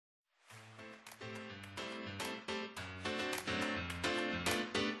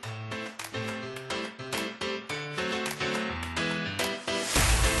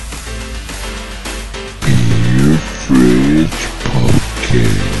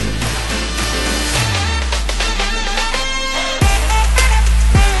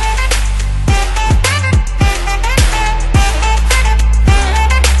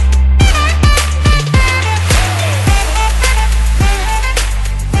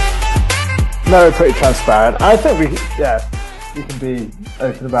No, we're pretty transparent. I think we can be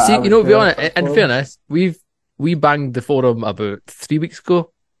open about. See, to be honest, in fairness, we banged the forum about 4 weeks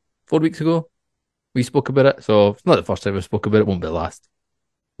ago. We spoke about it, so it's not the first time we spoke about it. Won't be the last.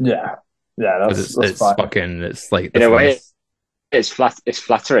 Yeah, that's fine. Fucking. It's like in a way, it's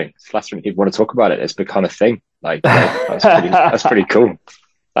flattering. It's flattering. People want to talk about it. It's become a thing. That's pretty cool.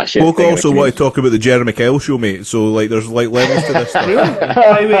 Folk also want to talk about the Jeremy Kyle show, mate. So there's levels to this stuff.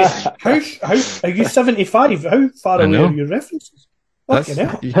 How are you 75? How far away are your references?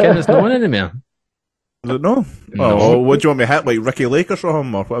 You can't just know anymore. Is it no? Oh, what do you want me to hit, like Ricky Lake or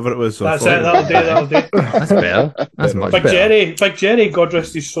something, or whatever it was? That's it. That'll do. That's better. That's much better. Big Jerry, God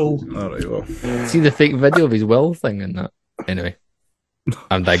rest his soul. All right, well. See the fake video of his will thing and that. Anyway,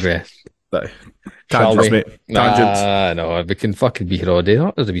 I'm digressed. Tangents, mate. Tangents. No, we can fucking be here all day.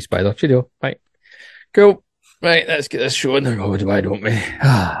 There's a wee spider. Cheerio. Right. Cool. Right, let's get this show on the road, why don't we?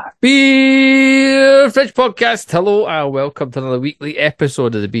 Beer Fridge Podcast. Hello and welcome to another weekly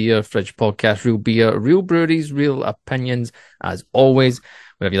episode of the Beer Fridge Podcast. Real beer, real breweries, real opinions. As always,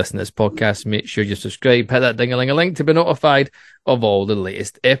 whenever you listen to this podcast, make sure you subscribe, hit that ding-a-ling-a-ling to be notified of all the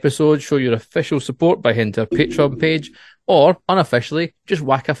latest episodes. Show your official support by heading to our Patreon page, or unofficially, just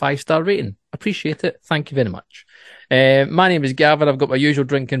whack a 5-star rating. Appreciate it. Thank you very much. My name is Gavin. I've got my usual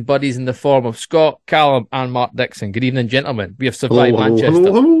drinking buddies in the form of Scott, Callum, and Mark Dixon. Good evening, gentlemen. We have survived Manchester.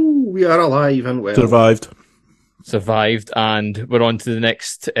 Hello. We are alive and well. Survived, and we're on to the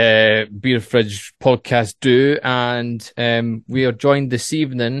next Beer Fridge Podcast do. And we are joined this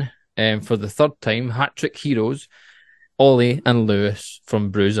evening for the third time, Hat-trick heroes, Ollie and Lewis from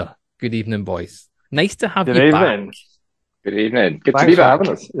Brewser. Good evening, boys. Nice to have you back. Good evening. Good Thanks to be for back.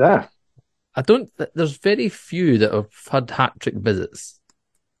 having us. Yeah. There's very few that have had hat-trick visits.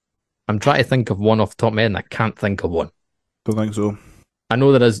 I'm trying to think of one off the top of my head and I can't think of one. Don't think so. I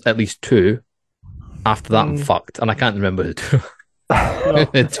know there is at least two. After that, I'm fucked, and I can't remember the two.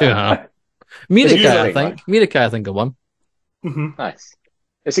 The two are. Mirika, I think of one. Mm-hmm. Nice.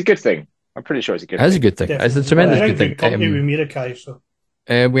 It's a good thing. I'm pretty sure it's a good thing. It's a good thing. Definitely. It's a tremendous good thing. Company with Mirika, so.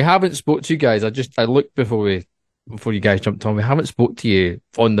 We haven't spoke to you guys. I looked before you guys jumped on. We haven't spoke to you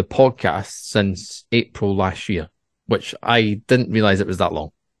on the podcast since April last year, which I didn't realise it was that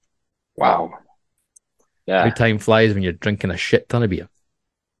long. Wow. Yeah. How time flies when you're drinking a shit ton of beer.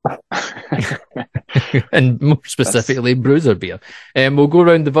 And more specifically, Brewser beer. We'll go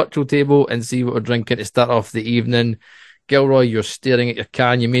around the virtual table and see what we're drinking to start off the evening. Gilroy, you're staring at your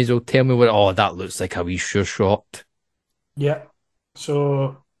can. You may as well tell me what. Oh, that looks like a wee Sure Shot. Yeah.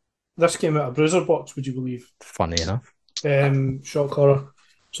 So this came out of Brewser box, would you believe? Funny enough. Shock horror.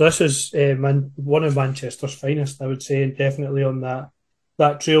 So this is one of Manchester's finest, I would say, and definitely on that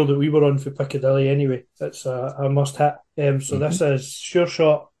trail that we were on for Piccadilly anyway. It's a must hit. This is Sure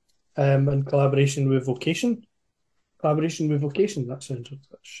Shot in collaboration with Vocation. That sounds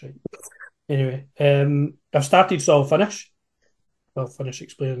shite. Anyway, I've started, so I'll finish. I'll finish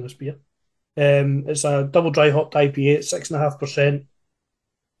explaining this beer. It's a double dry hopped IPA at 6.5%.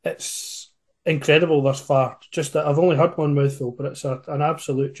 It's incredible thus far. Just that I've only had one mouthful, but it's an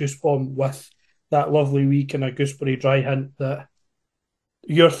absolute juice bomb with that lovely wee kind of gooseberry dry hint that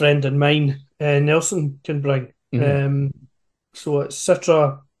your friend and mine, Nelson, can bring. Mm-hmm. So it's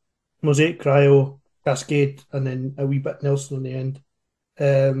Citra, Mosaic Cryo, Cascade, and then a wee bit Nelson on the end.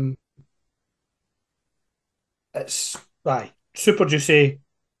 It's super juicy.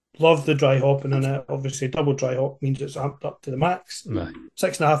 Love the dry hopping in it. Obviously, double dry hop means it's amped up to the max.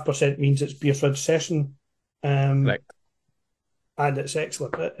 6.5% means it's beer fridge session. Right. And it's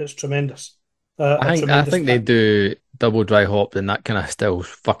excellent. It's tremendous. I think they do double dry hop and that kind of styles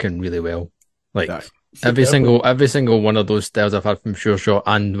fucking really well. Every single one of those styles I've had from Sure Shot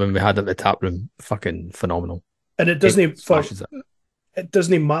and when we had it at the tap room, fucking phenomenal. And it doesn't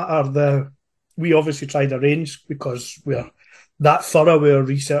matter. We obviously tried a range because we're that thorough with our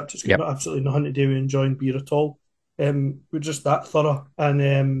research. It's got absolutely nothing to do with enjoying beer at all. We're just that thorough,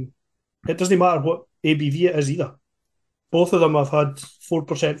 and it doesn't matter what ABV it is either. Both of them have had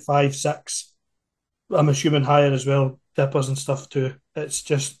 4%, 5, 6. I'm assuming higher as well, dippers and stuff too. It's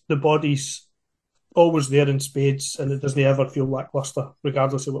just the body's always there in spades, and it doesn't ever feel lackluster,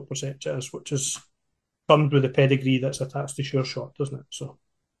 regardless of what percentage it is, which is comes with the pedigree that's attached to Sure Shot, doesn't it? So,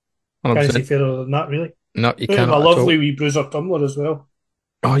 can't say fairer than that, really. No, you can't. A lovely wee Brewser tumbler as well.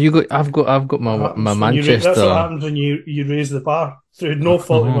 Oh, I've got my Manchester. That's what happens when you raise the bar through no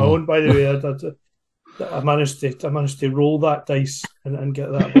fault of my own. By the way, I managed to roll that dice and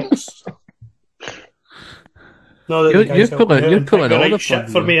get that box. No, that You're- the guys you're help me pulling- out you're and pulling pick the all right the shit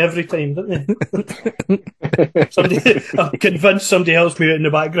fun, for you. me every time, don't they? I'm convinced somebody helps me out in the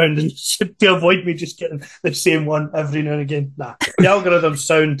background and to avoid me just getting the same one every now and again. Nah, the algorithm's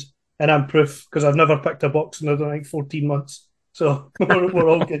sound, and I'm proof because I've never picked a box in I don't think 14 months, so we're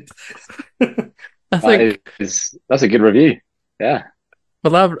all good. I think. That's a good review. Yeah.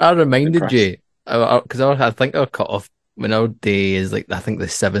 Well, I reminded Impressed. you because I think our cut off when our day is like I think the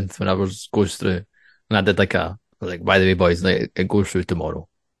 7th when ours goes through, and I did like by the way, boys, like it goes through tomorrow,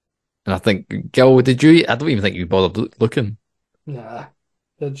 and I think Gil, did you? I don't even think you bothered looking. Nah,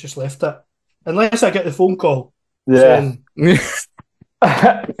 I just left it unless I get the phone call. Yeah. saying,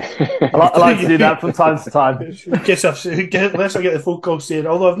 I like to do that from time to time. in case unless I get the phone call saying,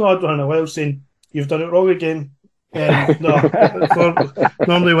 although I've not had one in a while, saying you've done it wrong again. No,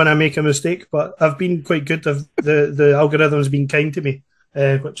 normally when I make a mistake, but I've been quite good. The algorithm's been kind to me,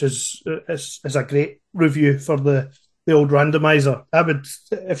 which is a great review for the old randomizer. I would,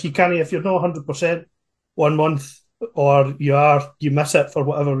 if you're not 100% 1 month, or you miss it for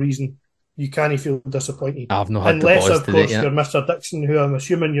whatever reason, you can't feel disappointed. I've not had Unless, the balls of to do it course, yet. you're Mr. Dixon, who I'm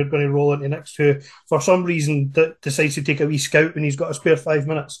assuming you're going to roll into next, who for some reason decides to take a wee scout when he's got a spare 5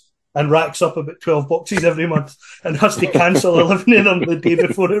 minutes and racks up about 12 boxes every month and has to cancel 11 of them the day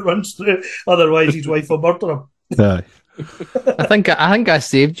before it runs through. Otherwise, his wife will murder him. Aye. I think I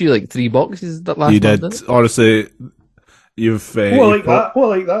saved you like 3 boxes that last You month. did. Honestly, you've. What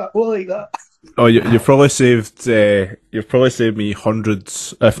like that? Oh, you've probably saved. You've probably saved me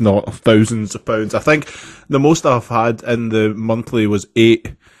hundreds, if not thousands, of pounds. I think the most I've had in the monthly was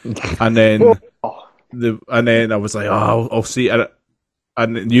 8, and then I was like, oh, I'll see it.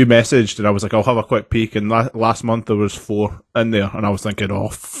 And you messaged, and I was like, I'll have a quick peek. And last month there was 4 in there, and I was thinking, oh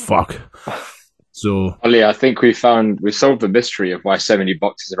fuck. So, Ollie, I think we solved the mystery of why so many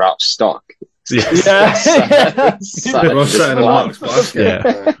boxes are out of stock. Yeah. We're sitting in Mark's basket.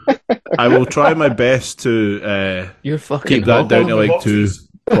 yeah, I will try my best to You're fucking keep that down to All the like 2. boxes.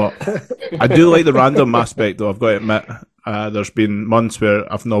 But I do like the random aspect, though. I've got to admit, there's been months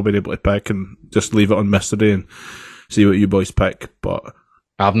where I've not been able to pick and just leave it on mystery and see what you boys pick. But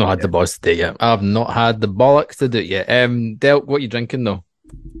I've not had the balls to do it yet. I've not had the bollocks to do it yet. Delk, what are you drinking though?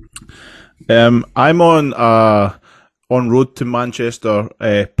 I'm on road to Manchester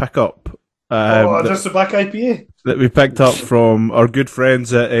pickup. Just a black IPA. That we picked up from our good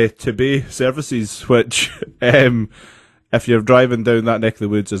friends at Tibet Services, which, if you're driving down that neck of the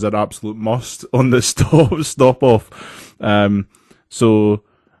woods, is an absolute must on the stop off. So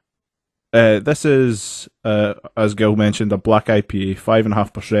this is, as Gil mentioned, a black IPA,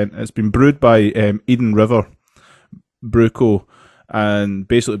 5.5%. It's been brewed by Eden River Brew Co. and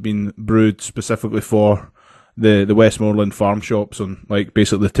basically been brewed specifically for the Westmoreland farm shops on like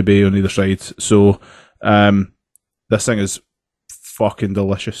basically the Tibet on either side. So this thing is fucking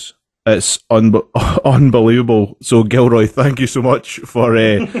delicious. It's unbelievable. So Gilroy, thank you so much for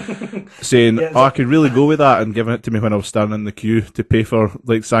saying I could really go with that and giving it to me when I was standing in the queue to pay for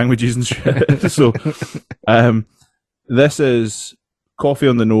like sandwiches and shit. So this is coffee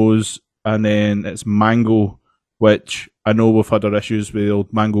on the nose, and then it's mango, which I know we've had our issues with the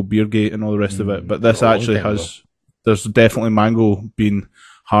old mango beergate and all the rest of it, but this actually there's definitely mango being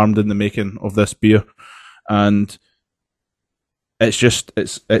harmed in the making of this beer, and it's just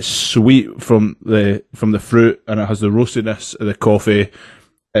it's sweet from the fruit, and it has the roastiness of the coffee.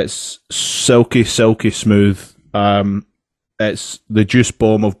 It's silky smooth. It's the juice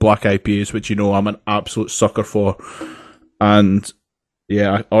bomb of black IPAs, which you know I'm an absolute sucker for, and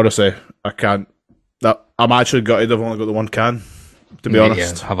yeah, honestly, I can't. I'm actually gutted I've only got the 1 can, to be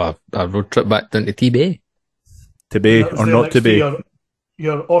honest. Have a road trip back down to Tibet. Tibet That was or there not next to Tibet.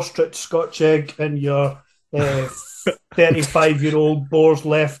 your ostrich Scotch egg and your 35-year-old boar's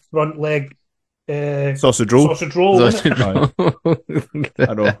left front leg Sausage roll. sausage roll. Wasn't it?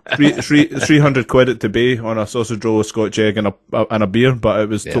 I know. 300 quid at Tibet on a sausage roll, a Scotch egg, and a beer, but it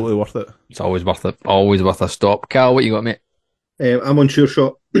was totally worth it. It's always worth it. Always worth a stop. Cal, what you got, mate? I'm on Sure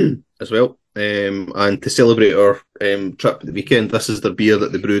Shot as well. And to celebrate our trip at the weekend, this is the beer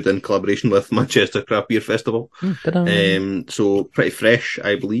that they brewed in collaboration with Manchester Craft Beer Festival. So pretty fresh,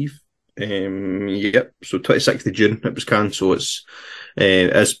 I believe. Yep. So 26th of June it was canned, so it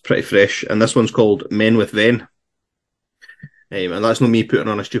is pretty fresh. And this one's called Men with Ven. And that's not me putting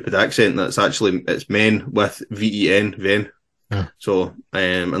on a stupid accent. It's men with VEN, Ven. Yeah. So,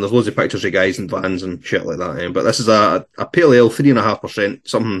 and there's loads of pictures of guys in vans and shit like that. But this is a pale ale, 3.5%,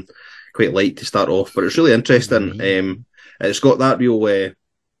 something quite light to start off, but it's really interesting. It's got that real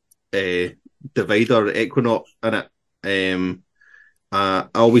divider equinox in it. I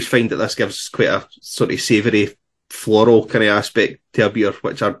always find that this gives quite a sort of savoury floral kind of aspect to a beer,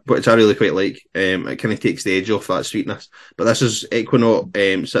 which I really quite like. It kind of takes the edge off that sweetness. But this is Equinox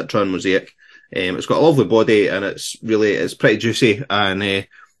Citra and Mosaic. It's got a lovely body, and it's pretty juicy and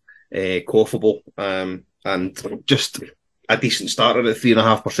quaffable, and just a decent starter at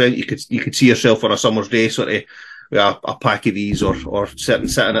 3.5%. You could see yourself on a summer's day sort of with a pack of these, or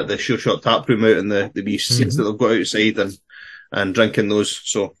sitting at the Sure Shot tap room out in the wee seats that they've got outside and drinking those.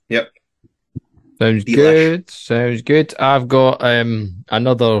 So yep. Sounds good. Sounds good. I've got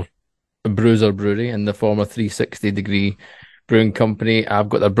another Brewser brewery in the former 360 Degree Brewing Company. I've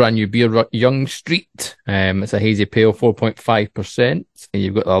got a brand new beer, Young Street. It's a hazy pale, 4.5%. And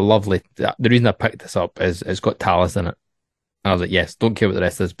you've got a lovely... The reason I picked this up is it's got Talus in it. I was like, yes, don't care what the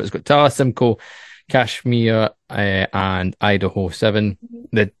rest is, but it's got Talus, Simcoe, Kashmir, and Idaho 7.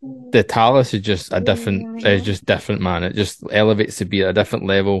 The Talus is just different, man. It just elevates the beer at a different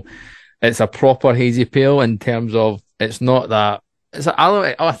level. It's a proper hazy pale in terms of it's not that.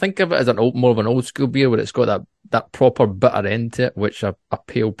 I think of it as more of an old school beer where it's got that proper bitter end to it, which a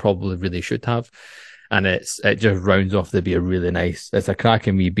pale probably really should have, and it just rounds off the beer really nice. It's a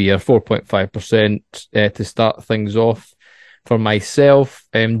cracking wee beer, 4.5% to start things off. For myself,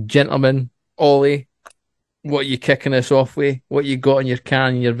 gentlemen, Ollie, what are you kicking us off with? What you got in your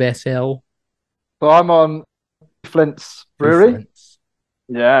can, in your vessel? So I'm on Flint's Brewery. Flint's.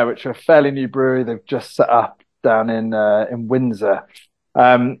 Yeah, which are a fairly new brewery. They've just set up down in Windsor.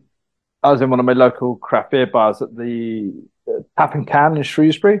 I was in one of my local craft beer bars at the Tap and Can in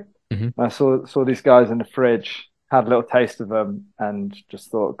Shrewsbury. Mm-hmm. I saw these guys in the fridge, had a little taste of them, and just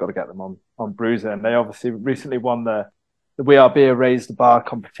thought, got to get them on Brewser. And they obviously recently won the We Are Beer Raise the Bar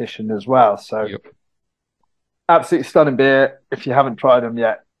competition as well. So Absolutely stunning beer. If you haven't tried them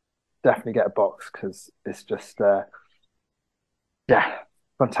yet, definitely get a box because it's just,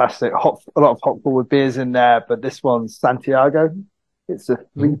 fantastic. A lot of hop forward beers in there, but this one's Santiago. It's a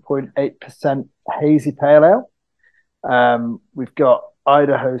 3.8% hazy pale ale. We've got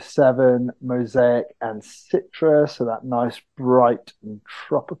Idaho 7, Mosaic, and Citra, so that nice, bright and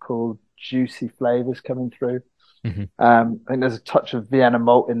tropical, juicy flavors coming through. Mm-hmm. I think there's a touch of Vienna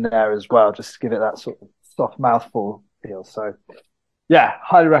malt in there as well, just to give it that sort of soft mouthful feel. So, yeah,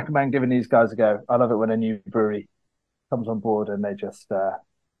 highly recommend giving these guys a go. I love it when a new brewery comes on board and they just, I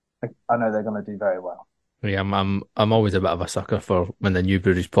know they're going to do very well. Yeah, I'm always a bit of a sucker for when the new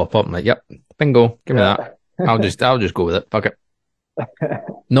breweries pop up. I'm like, yep, bingo, give me that. I'll just go with it. Fuck it.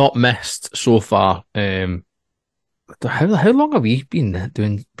 Not missed so far. How long have we been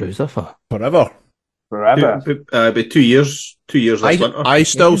doing Brewser for? Forever. About 2 years. 2 years this winter. I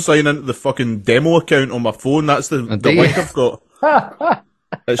still sign into the fucking demo account on my phone. That's the link I've got.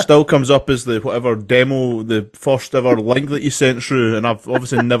 It still comes up as the whatever demo, the first ever link that you sent through, and I've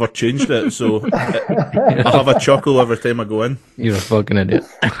obviously never changed it, so I have a chuckle every time I go in. You're a fucking idiot.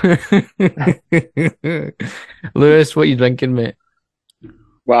 Lewis, what are you drinking, mate?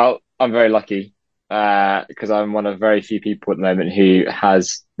 Well, I'm very lucky because I'm one of very few people at the moment who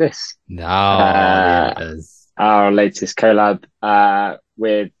has this. No, it is. Our latest collab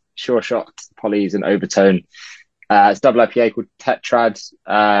with Sure Shot, Polly's, and Overtone. It's double IPA called Tetrad.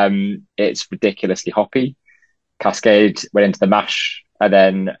 It's ridiculously hoppy. Cascade went into the mash, and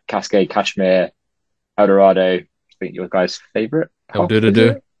then Cascade, Kashmir, Eldorado. I think your guys' favourite. El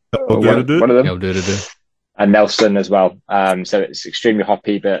Doodoo. One of them. El Doodoo. And Nelson as well. So it's extremely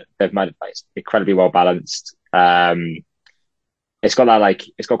hoppy, but they've made it it's incredibly well balanced. It's got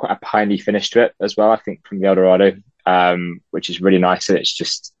quite a piney finish to it as well, I think, from the Eldorado, which is really nice. And it's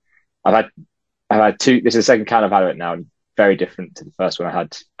just I've had two. This is the second can I've had it now, and very different to the first one I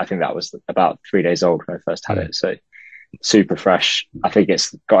had. I think that was about 3 days old when I first had it. So super fresh. I think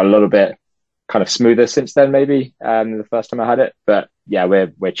it's got a little bit kind of smoother since then, maybe than the first time I had it. But yeah, we're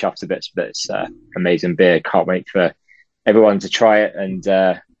chuffed a bit. But it's amazing beer. Can't wait for everyone to try it and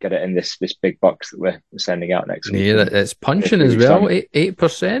get it in this big box that we're sending out next week. Yeah, it's punching as well.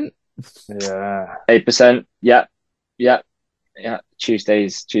 8%. Yeah, 8%. Yeah. Tuesday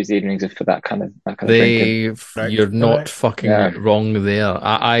evenings are for that kind of drinking. You're not fucking wrong there.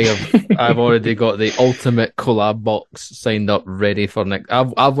 I've already got the ultimate collab box signed up, ready for next.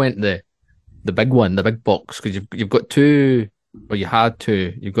 I've went the big one, the big box, because you've got two, or you had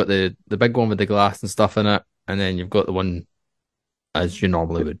two. You've got the big one with the glass and stuff in it, and then you've got the one as you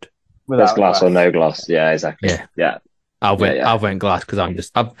normally would. There's glass or no glass. Yeah, exactly. Yeah. I went glass because I'm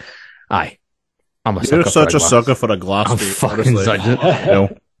a You're sucker such a sucker for a glass. I'm mate, fucking honestly. such No.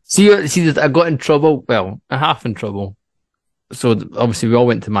 See, I got in trouble. Well, half in trouble. So obviously we all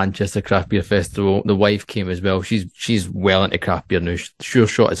went to Manchester Craft Beer Festival. The wife came as well. She's well into craft beer now. Sure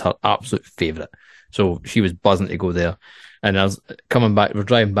Shot is her absolute favourite. So she was buzzing to go there. And I was coming back, we're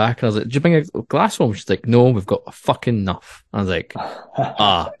driving back, and I was like, did you bring a glass home? She's like, no, we've got fucking enough. I was like,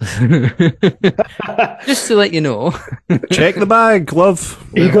 just to let you know. Check the bag, love.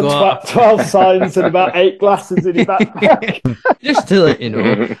 You got about 12 signs and about 8 glasses in your backpack. Just to let you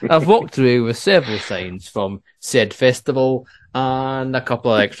know, I've walked through with several signs from said festival and a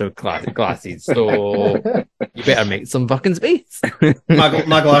couple of extra glasses, so you better make some fucking space. My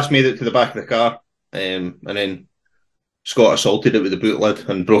glass made it to the back of the car, and then Scott assaulted it with the boot lid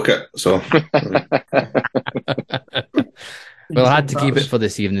and broke it. So, well, I had to keep it for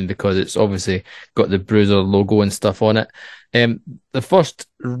this evening because it's obviously got the Brewser logo and stuff on it. The first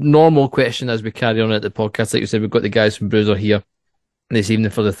normal question as we carry on at the podcast, like you said, we've got the guys from Brewser here this evening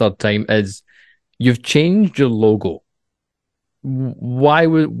for the third time, is you've changed your logo. Why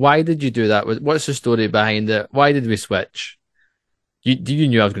did you do that? What's the story behind it? Why did we switch? You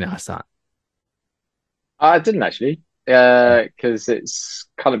knew I was going to ask that. I didn't actually, because it's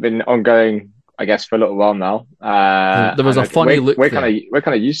kind of been ongoing, I guess, for a little while now. There was a funny look. We're kind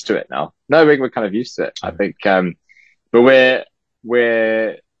of used to it now. No, we're kind of used to it, I think. But we're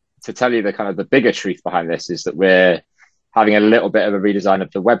to tell you the bigger truth behind this is that we're having a little bit of a redesign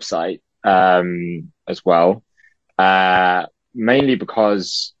of the website as well. Mainly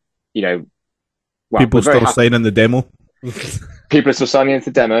because, people still signing the demo. People are still signing into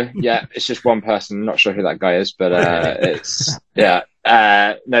the demo. Yeah, it's just one person. I'm not sure who that guy is, but it's No.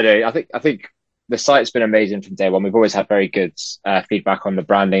 I think the site's been amazing from day one. We've always had very good feedback on the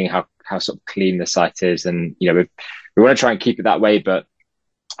branding, how sort of clean the site is, and we want to try and keep it that way. But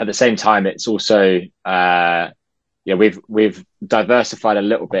at the same time, it's also we've diversified a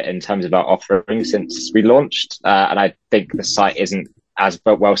little bit in terms of our offering since we launched, and I think the site isn't as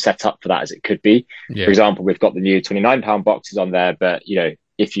well set up for that as it could be. Yeah. For example, we've got the new £29 boxes on there, but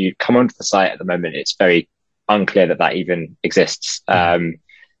if you come onto the site at the moment, it's very unclear that even exists. And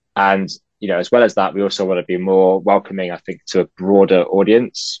as well as that, we also want to be more welcoming, I think, to a broader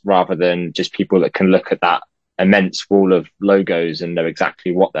audience rather than just people that can look at that immense wall of logos and know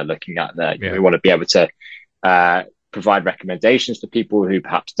exactly what they're looking at there. Yeah. We want to be able to provide recommendations for people who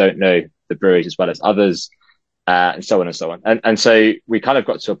perhaps don't know the breweries as well as others, and so on and so on. And so we kind of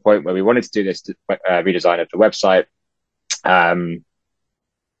got to a point where we wanted to do this redesign of the website. And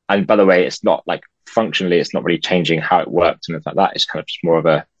by the way, it's not like functionally, it's not really changing how it works and stuff like that. It's kind of just more of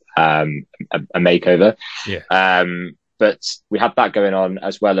a makeover. Yeah. But we had that going on,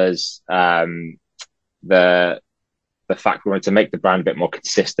 as well as the fact we wanted to make the brand a bit more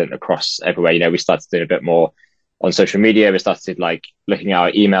consistent across everywhere. We started doing a bit more on social media. We started looking at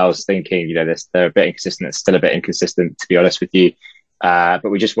our emails, thinking, they're a bit inconsistent. It's still a bit inconsistent, to be honest with you. But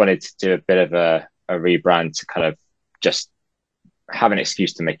we just wanted to do a bit of a rebrand to kind of just have an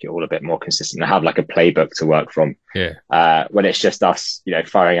excuse to make it all a bit more consistent and have a playbook to work from. Yeah. When it's just us,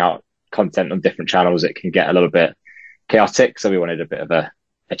 firing out content on different channels, it can get a little bit chaotic. So we wanted a bit of a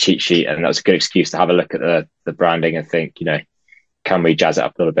cheat sheet, and that was a good excuse to have a look at the branding and think, can we jazz it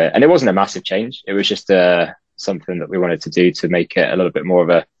up a little bit? And it wasn't a massive change. It was just something that we wanted to do to make it a little bit more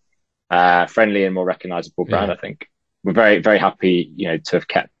of a friendly and more recognizable brand. Yeah. I think we're very, very happy, to have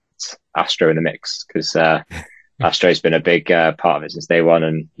kept Astro in the mix, because Astro's been a big part of it since day one,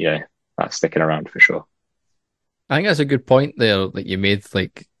 and that's sticking around for sure. I think that's a good point there that you made.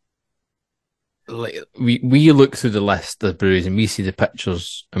 We look through the list of breweries and we see the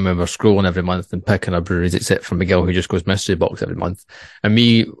pictures, and when we're scrolling every month and picking our breweries, except for Miguel, who just goes mystery box every month, and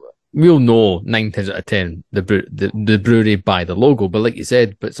we'll know 9 times out of 10 the brewery by the logo. But like you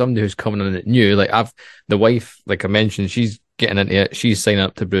said, but somebody who's coming in it new, the wife, like I mentioned, she's getting into it. She's signing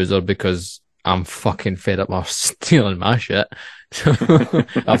up to Brewser because I'm fucking fed up of stealing my shit. So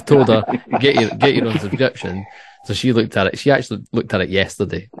I've told her, get your own subscription. So she looked at it. She actually looked at it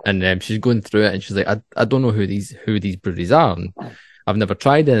yesterday, and she's going through it, and she's like, I don't know who these breweries are, and I've never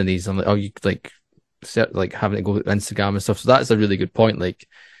tried any of these. I'm like, oh, you having to go to Instagram and stuff. So that's a really good point,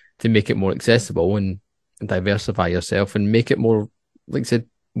 to make it more accessible and diversify yourself and make it more, like I said,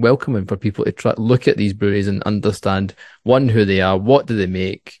 welcoming for people to try look at these breweries and understand, one, who they are, what do they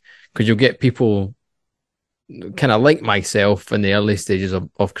make, because you'll get people kind of like myself in the early stages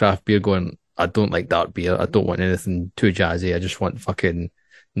of craft beer going, I don't like dark beer, I don't want anything too jazzy, I just want fucking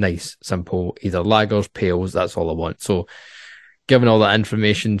nice, simple, either lagers, pales, that's all I want. So giving all that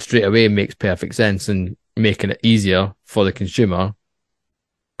information straight away makes perfect sense, and making it easier for the consumer.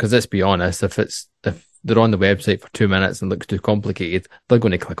 Because let's be honest, if they're on the website for 2 minutes and looks too complicated, they're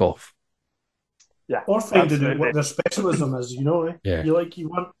going to click off. Yeah, or finding out what their specialism is. Yeah.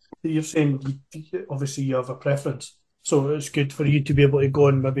 You're saying obviously you have a preference, so it's good for you to be able to go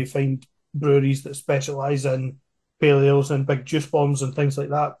and maybe find breweries that specialise in pale ales and big juice bombs and things like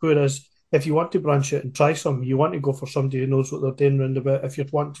that. Whereas if you want to branch out and try some, you want to go for somebody who knows what they're doing round about. If you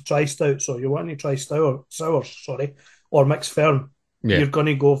want to try stouts or you want to try sours, or mixed ferm, you're going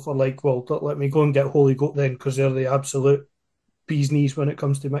to go for like, well, let me go and get Holy Goat then, because they're the absolute bee's knees when it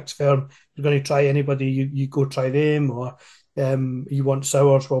comes to mixed ferm. You're going to try anybody, you go try them, or you want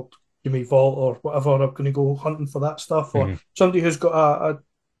sours, well, give me Vault or whatever. I'm going to go hunting for that stuff. Or somebody who's got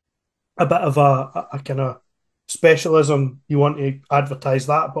a bit of a kind of specialism, you want to advertise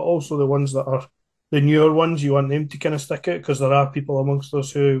that, but also the ones that are the newer ones, you want them to kind of stick out, because there are people amongst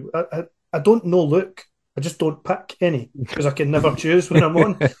us who I don't know look. I just don't pick any because I can never choose when I'm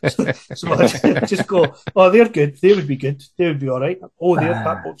on. So I just go, oh, they're good. They would be good. They would be all right. Oh,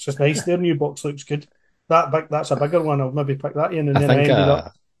 that box is nice. Their new box looks good. That's a bigger one. I'll maybe pick that in, and then I ended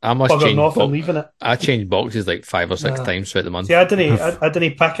up buggering off and leaving it. I changed boxes like 5 or 6 times throughout the month. See, I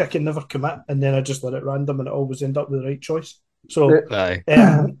didn't pick. I can never commit, and then I just let it random, and it always end up with the right choice. So,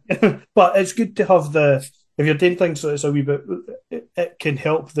 but it's good to have if you're doing things so it's a wee bit, it can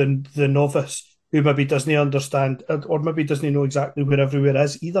help the novice who maybe doesn't understand or maybe doesn't know exactly where everywhere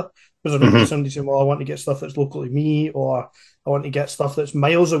is either. Because there might be somebody saying, well, I want to get stuff that's local to me, or I want to get stuff that's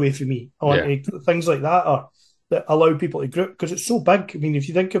miles away from me. I want to, things like that that allow people to group, because it's so big. I mean, if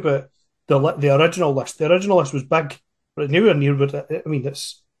you think about the original list was big, but it's nowhere near what I mean,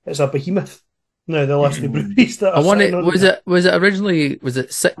 it's a behemoth. No, the list of breweries that was it originally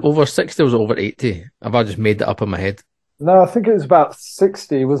over 60 or was it over 80? Have I just made that up in my head? No, I think it was about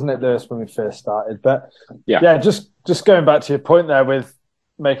 60, wasn't it, Lewis, when we first started? But just going back to your point there with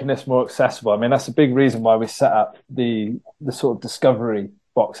making this more accessible. I mean, that's a big reason why we set up the sort of discovery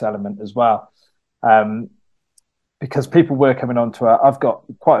box element as well. Because people were coming onto I've got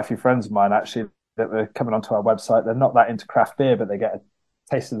quite a few friends of mine actually that were coming onto our website. They're not that into craft beer, but they get a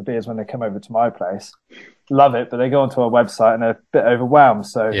taste of the beers when they come over to my place. Love it, but they go onto our website and they're a bit overwhelmed.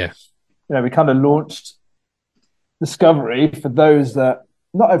 So, we kind of launched Discovery for those that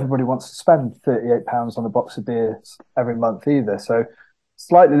not everybody wants to spend £38 on a box of beers every month either. So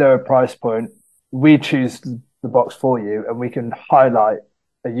slightly lower price point. We choose the box for you, and we can highlight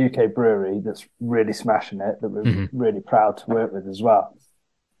a UK brewery that's really smashing it, that we're really proud to work with as well.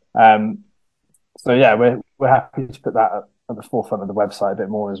 So we're happy to put that at the forefront of the website a bit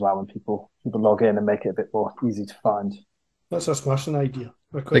more as well when people log in and make it a bit more easy to find. That's a smashing idea.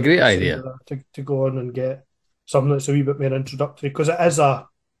 A great idea to go on and get something that's a wee bit more introductory, because it is the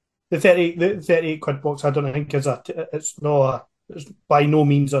 38 quid box. I don't think it's by no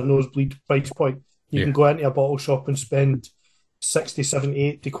means a nosebleed price point. You can go into a bottle shop and spend 60, 70,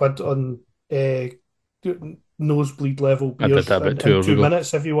 80 quid on nosebleed level beers in 2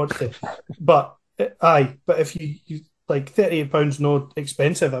 minutes if you want to. But if you like, £38 not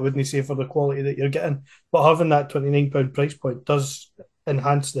expensive, I wouldn't say, for the quality that you're getting, but having that £29 price point does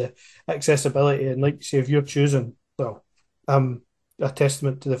enhance the accessibility. And like you say, if you're choosing, well, a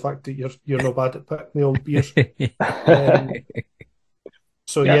testament to the fact that you're not bad at picking the old beers.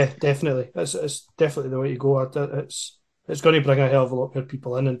 Definitely, it's definitely the way to go. It's going to bring a hell of a lot more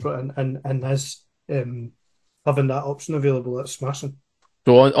people in, and as having that option available, that's smashing.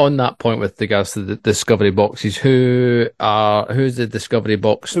 So on that point with regards to the discovery boxes, who's the discovery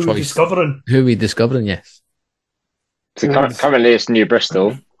box choice? Who are we discovering? Yes. So currently it's New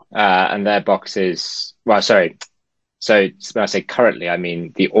Bristol, and their boxes. Well, sorry. So when I say currently, I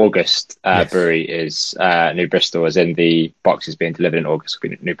mean the August brewery is New Bristol, as in the boxes being delivered in August will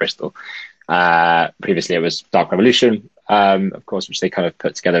be New Bristol. Previously it was Dark Revolution, of course, which they kind of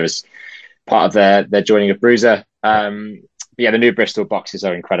put together as part of their joining of Brewser. The New Bristol boxes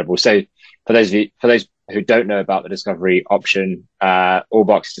are incredible. So for those who don't know about the Discovery option, all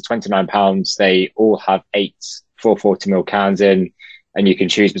boxes are £29. They all have 8 440ml cans in, and you can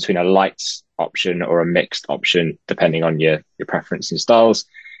choose between a light option or a mixed option depending on your preference and styles.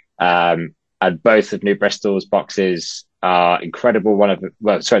 And both of New Bristol's boxes are incredible.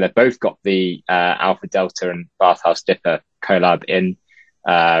 They've both got the Alpha Delta and Bathhouse Dipper collab in,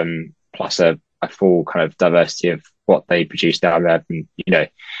 plus a full kind of diversity of what they produce down there. And,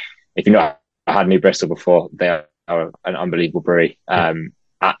 if you've not had New Bristol before, they are an unbelievable brewery.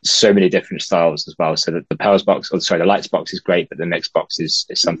 At so many different styles as well. So that the Pales box, the lights box is great, but the mixed box is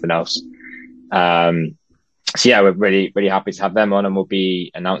something else. We're really, really happy to have them on, and we'll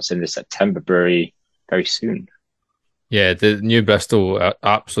be announcing the September brewery very soon. Yeah, the New Bristol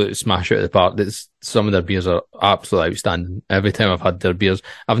absolutely smash it out of the park. Some of their beers are absolutely outstanding. Every time I've had their beers,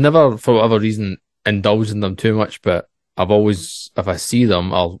 I've never, for whatever reason, indulged in them too much, but I've always, if I see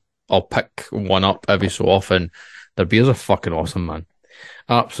them, I'll pick one up every so often. Their beers are fucking awesome, man.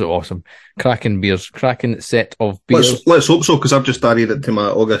 Absolutely awesome. Cracking beers, cracking set of beers. Let's hope so, because I've just added it to my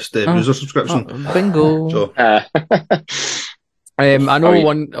August Brewser subscription. Bingo. So. I know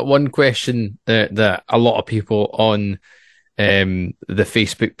one question that a lot of people on the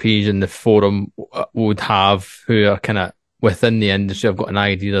Facebook page and the forum would have, who are kind of within the industry, have got an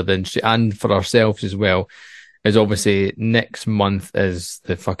idea of the industry, and for ourselves as well, is obviously next month is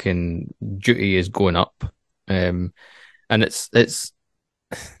the fucking duty is going up, and it's.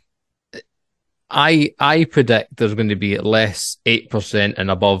 I predict there's going to be less 8% and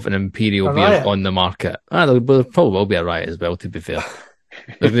above an Imperial beers on the market. There probably will be a riot as well, to be fair.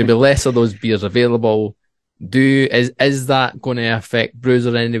 There's going to be less of those beers available. Is that going to affect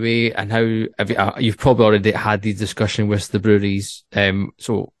Brewser anyway? And how you've probably already had these discussions with the breweries.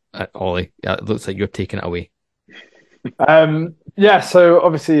 So Ollie, it looks like you're taking it away. So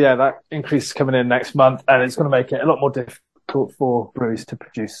obviously, that increase is coming in next month, and it's going to make it a lot more difficult for breweries to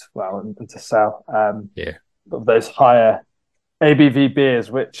produce and to sell those higher ABV beers,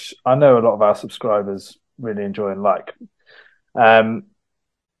 which I know a lot of our subscribers really enjoy and like.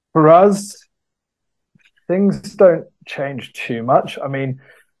 For us, things don't change too much. I mean,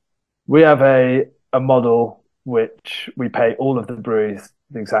 we have a model which we pay all of the breweries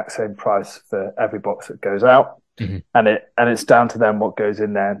the exact same price for every box that goes out, and it's down to them what goes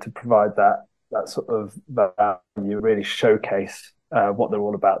in there to provide that sort of value, really showcase what they're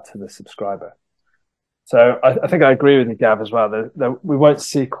all about to the subscriber. So I think I agree with you, Gav, as well. We won't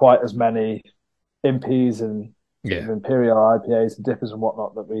see quite as many impies and Imperial IPAs and dippers and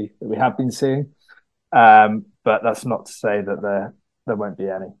whatnot that we have been seeing. But that's not to say that there won't be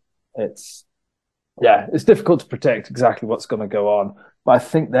any. It's difficult to predict exactly what's going to go on, but I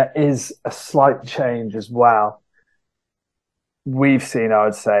think there is a slight change as well. We've seen, I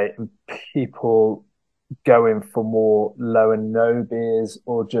would say, people going for more low and no beers,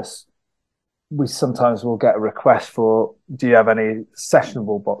 or just we sometimes will get a request for, do you have any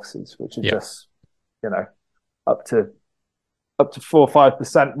sessionable boxes, which are just, up to 4 or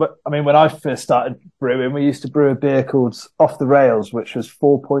 5%. But I mean, when I first started brewing, we used to brew a beer called Off the Rails, which was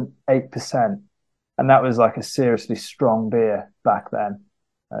 4.8%. And that was like a seriously strong beer back then.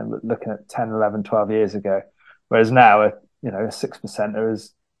 And looking at 10, 11, 12 years ago. Whereas now, a 6%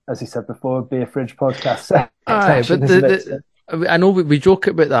 is, as you said before, a beer fridge podcast. I know we joke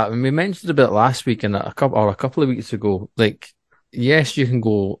about that, and we mentioned about it last week and a couple of weeks ago. Like, yes, you can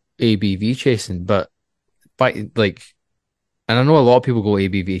go ABV chasing, but and I know a lot of people go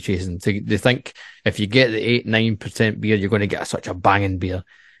ABV chasing. They think if you get the 8-9% beer, you're going to get such a banging beer.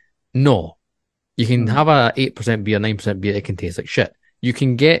 No, you can have a 8% beer, 9% beer. It can taste like shit. You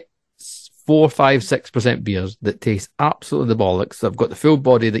can get 4, 5, 6% beers that taste absolutely the bollocks. They've got the full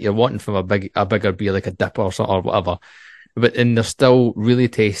body that you're wanting from a bigger beer, like a dipper or whatever. And they're still really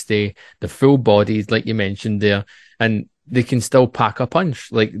tasty. They're full bodied, like you mentioned there, and they can still pack a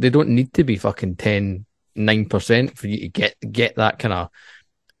punch. Like, they don't need to be fucking 10-9% for you to get that kind of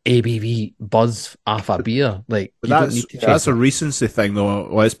ABV buzz off a beer. Like, that's a recency thing, though.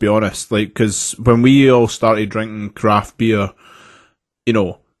 Let's be honest. Like, because when we all started drinking craft beer,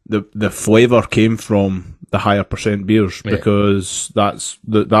 the flavour came from the higher percent beers, because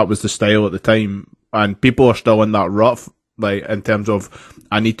that was the style at the time, and people are still in that rut, like, in terms of,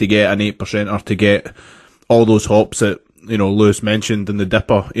 I need to get an 8% or to get all those hops that Lewis mentioned in the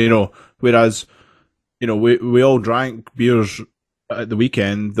dipper. Whereas we all drank beers at the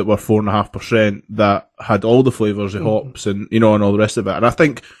weekend that were 4.5% that had all the flavours of hops and and all the rest of it. And I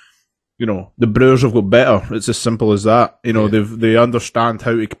think the brewers have got better. It's as simple as that. They understand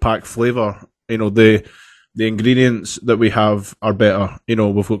how to pack flavour. The ingredients that we have are better. We've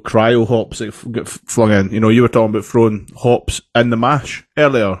got cryo hops that get flung in. You were talking about throwing hops in the mash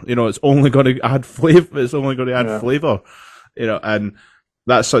earlier. It's only going to add flavour. It's only going to add flavour. And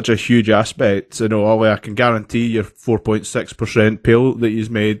that's such a huge aspect. Ollie, I can guarantee your 4.6% pale that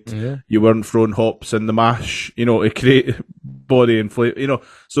you've made, you weren't throwing hops in the mash, to create body and flavour.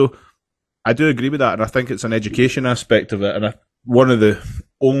 So I do agree with that, and I think it's an education aspect of it. And one of the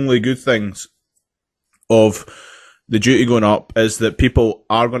only good things of the duty going up is that people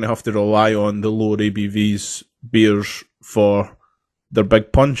are going to have to rely on the lower ABVs beers for their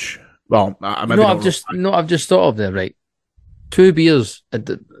big punch. Well, I've just thought of there, right? 2 beers,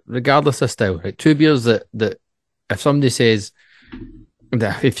 regardless of style, right? 2 beers that if somebody says,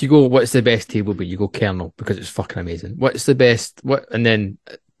 if you go, what's the best table beer? You go Kernel, because it's fucking amazing. What's the best? And then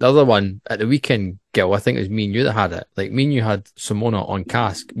the other one at the weekend, Gil, I think it was me and you that had it. Like, me and you had Simona on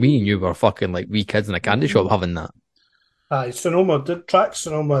cask. Me and you were fucking like wee kids in a candy shop having that. Sonoma, the track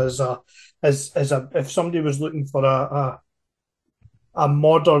Sonoma is a if somebody was looking for a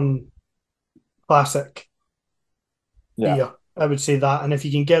modern classic Yeah. beer. I would say that, and if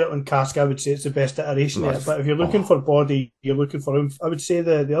you can get it on cask, I would say it's the best iteration of it. But if you're looking for body, you're looking for oomph. I would say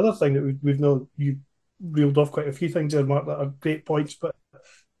the other thing that we've known, you reeled off quite a few things there, Mark, that are great points. But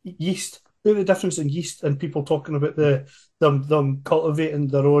yeast, look at the difference in yeast, and people talking about them cultivating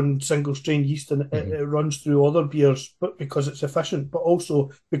their own single strain yeast, and it runs through other beers, but because it's efficient, but also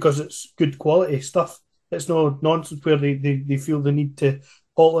because it's good quality stuff. It's no nonsense where they feel the need to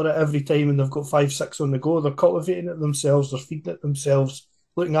alter it every time, and they've got 5-6 on the go. They're cultivating it themselves, they're feeding it themselves,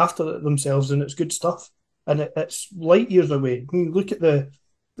 looking after it themselves, and it's good stuff. And it's light years away. I mean, look at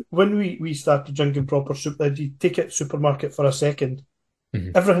when we started drinking proper soup. You take it to supermarket for a second.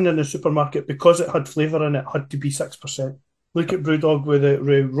 Everything in the supermarket, because it had flavour in it, had to be 6%. Look at Brewdog with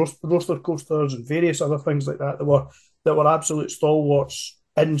the roaster coasters and various other things like that that were absolute stalwarts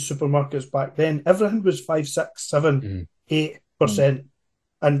in supermarkets back then. Everything was 5, 6, 7, 8%.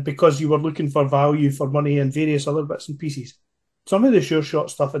 And because you were looking for value for money and various other bits and pieces, some of the Sure Shot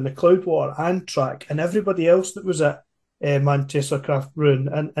stuff in the Cloudwater and Track and everybody else that was at Manchester Craft Brewing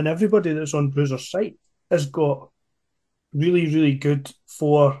and everybody that's on Brewser's site has got really, really good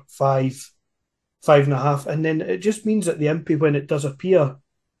 4, 5, 5.5. And then it just means that the impy, when it does appear,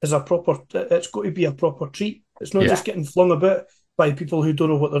 is it's got to be a proper treat. It's not just getting flung about by people who don't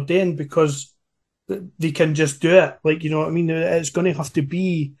know what they're doing because they can just do it. Like, you know what I mean? It's going to have to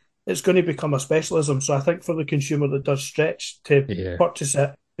be, it's going to become a specialism. So I think for the consumer that does stretch to purchase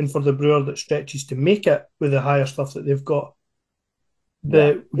it, and for the brewer that stretches to make it with the higher stuff that they've got,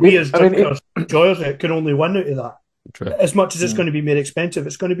 we as drinkers, enjoyers, it can only win out of that. True. As much as it's going to be more expensive,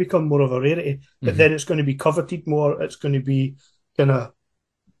 it's going to become more of a rarity, but then it's going to be coveted more. It's going to be kind of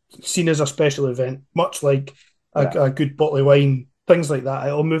seen as a special event, much like a good bottle of wine. Things like that,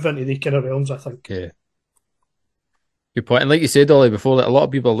 it'll move into the kind of realms, I think. Yeah. Good point. And like you said, Ollie, before, that a lot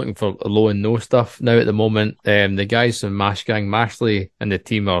of people are looking for low and no stuff now at the moment. The guys from Mash Gang, Mashley and the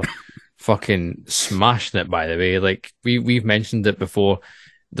team are fucking smashing it, by the way. Like, we've mentioned it before.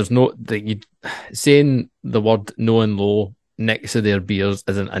 There's no... saying the word no and low next to their beers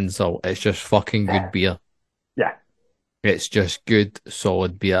is an insult. It's just fucking good beer. Yeah. It's just good,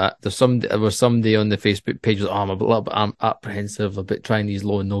 solid beer. There was somebody on the Facebook page like, I'm a little bit apprehensive about trying these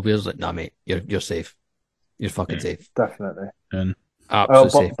low and no beers. Like, nah, mate, you're safe. You're fucking safe. Definitely.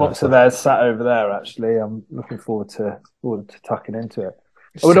 Absolutely safe. Box of theirs sat over there, actually. I'm looking forward to tucking into it.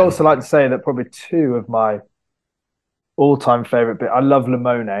 I would also like to say that probably two of my all-time favourite beer. I love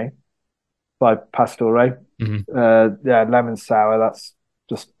Limone by Pastore. Lemon sour, that's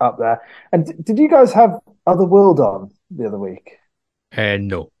just up there. And did you guys have Otherworld on the other week?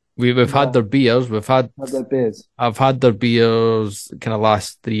 No. We've had their beers. We've had their beers. I've had their beers kind of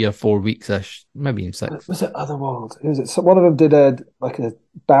last 3 or 4 weeks-ish, maybe even 6. Was it Otherworld? Who was it? So one of them did a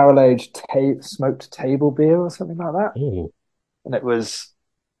barrel-aged smoked table beer or something like that. Oh. And it was,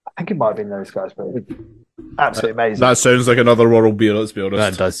 I think it might have been those guys, but it was absolutely amazing. That sounds like another world beer, let's be honest.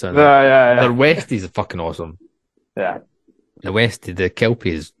 That does sound yeah. Their Westies are fucking awesome. Yeah. The Westie, the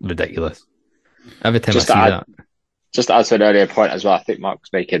Kelpie is ridiculous. Every time I see that. Just to add to an earlier point as well, I think Mark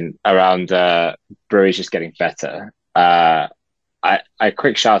was making around breweries just getting better. A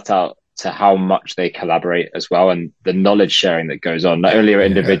quick shout out to how much they collaborate as well, and the knowledge sharing that goes on. Not only are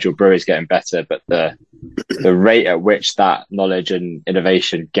individual breweries getting better, but the rate at which that knowledge and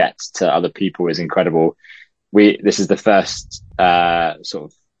innovation gets to other people is incredible. This is the first sort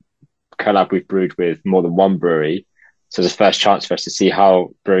of collab we've brewed with more than one brewery, so it's the first chance for us to see how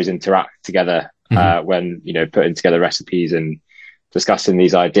breweries interact together. When putting together recipes and discussing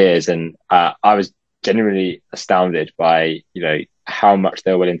these ideas, and I was genuinely astounded by how much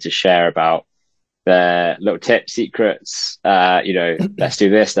they're willing to share about their little tips, secrets. Let's do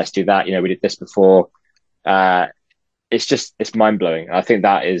this, let's do that. We did this before. It's mind blowing. I think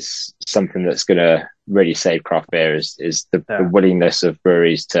that is something that's going to really save craft beer is the willingness of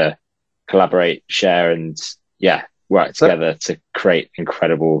breweries to collaborate, share, and work together to create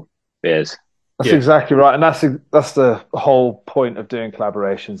incredible beers. That's exactly right, and that's the whole point of doing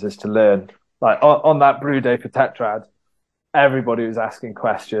collaborations, is to learn. Like on that brew day for Tetrad, everybody was asking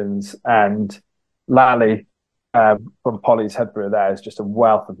questions, and Lally from Polly's head brewer there is just a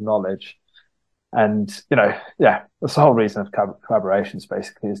wealth of knowledge. And that's the whole reason of collaborations,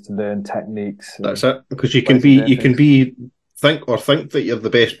 basically, is to learn techniques. That's it, because you can think that you're the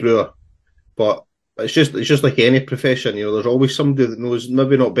best brewer, but it's just like any profession, there's always somebody that knows,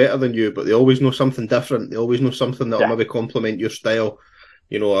 maybe not better than you, but they always know something different. They always know something that'll maybe complement your style.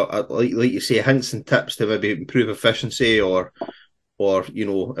 Like you say, hints and tips to maybe improve efficiency or or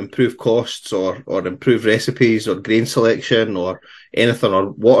improve costs, or improve recipes, or grain selection, or anything,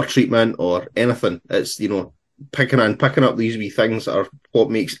 or water treatment, or anything. It's picking up these wee things that are what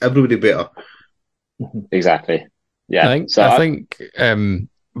makes everybody better. Exactly. Yeah. I think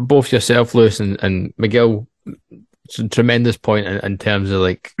both yourself, Lewis, and Miguel, it's a tremendous point in terms of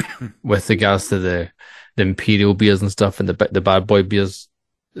like with regards to the imperial beers and stuff and the bad boy beers.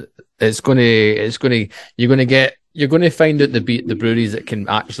 You're gonna find out the breweries that can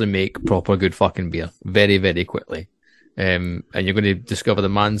actually make proper good fucking beer very, very quickly. And you're going to discover the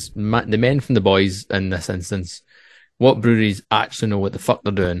men from the boys in this instance, what breweries actually know what the fuck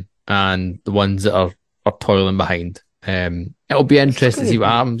they're doing, and the ones that are toiling behind. It'll be interesting to see what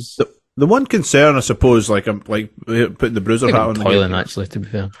happens. The one concern, I suppose, I'm putting the Brewser hat on. Toiling, actually, to be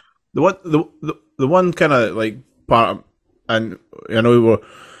fair. The one kind of part, and I know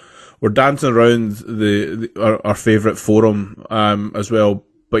we're dancing around our favourite forum as well.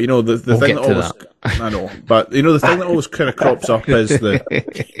 But the thing that always I know, but the thing that always kind of crops up is the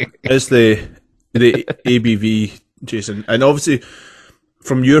ABV, Jason, and obviously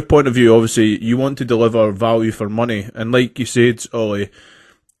from your point of view, obviously you want to deliver value for money, and like you said, Ollie,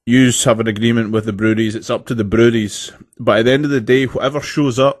 you have an agreement with the breweries. It's up to the breweries, but at the end of the day, whatever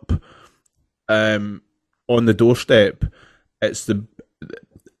shows up on the doorstep, it's the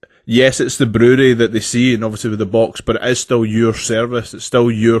brewery that they see, and obviously with the box, but it is still your service. It's still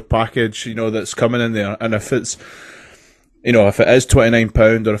your package, that's coming in there. And if it's, if it is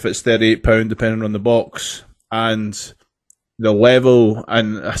 £29 or if it's £38, depending on the box and the level,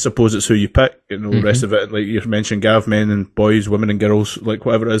 and I suppose it's who you pick, the rest of it, like you mentioned, Gav, men and boys, women and girls, like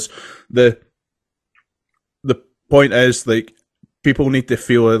whatever it is. The point is, like, people need to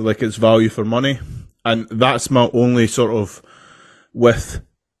feel like it's value for money. And that's my only sort of with,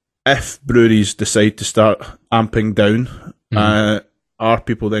 if breweries decide to start amping down, are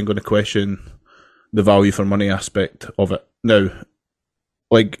people then going to question the value for money aspect of it? Now,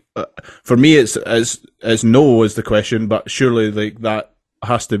 for me, it's no is the question, but surely that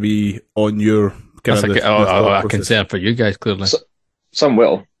has to be on your kind of a concern for you guys, clearly. Some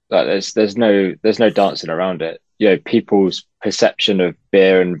will. There's no dancing around it. People's perception of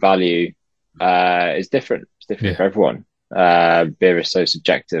beer and value is different. It's different for everyone. Beer is so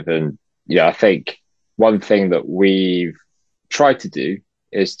subjective, and I think one thing that we've tried to do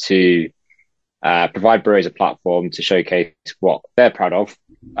is to provide breweries a platform to showcase what they're proud of,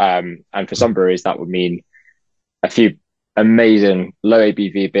 and for some breweries that would mean a few amazing low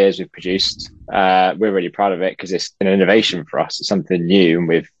ABV beers we've produced. We're really proud of it because it's an innovation for us. It's something new,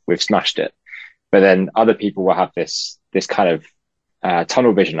 and we've smashed it. But then other people will have this kind of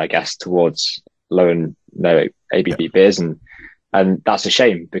tunnel vision, I guess, towards low and no ABV beers, and that's a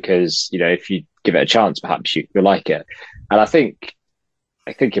shame because if you give it a chance, perhaps you'll like it. And I think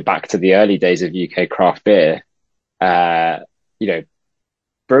you're back to the early days of UK craft beer. Breweries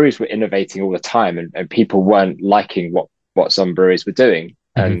were innovating all the time, and people weren't liking what some breweries were doing.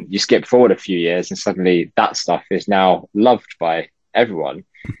 And you skip forward a few years, and suddenly that stuff is now loved by everyone.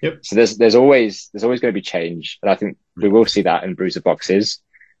 Yep. So there's always going to be change, and I think we will see that in Brewser boxes.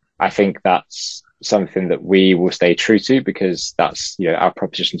 I think that's something that we will stay true to, because that's our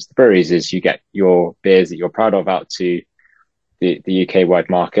proposition to the breweries is you get your beers that you're proud of out to the UK wide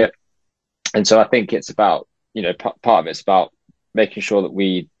market. And so I think it's about part of it's about making sure that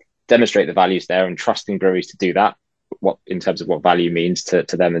we demonstrate the values there and trusting breweries to do that, what in terms of what value means to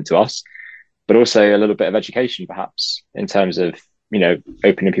them and to us, but also a little bit of education perhaps in terms of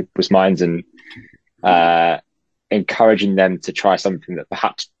opening people's minds and encouraging them to try something that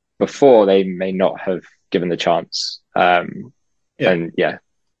perhaps before they may not have given the chance. And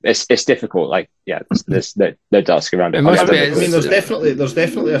it's difficult. There's no dusk around it. There's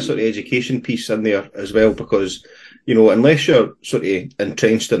definitely a sort of education piece in there as well, because unless you're sort of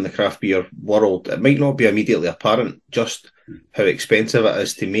entrenched in the craft beer world, it might not be immediately apparent just how expensive it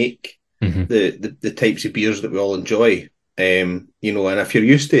is to make the types of beers that we all enjoy. And if you're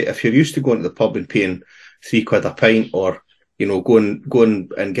used to going to the pub and paying £3 a pint, or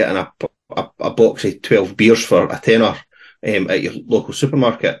going and getting a box of 12 beers for a tenner at your local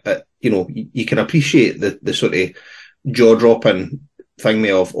supermarket, you can appreciate the sort of jaw-dropping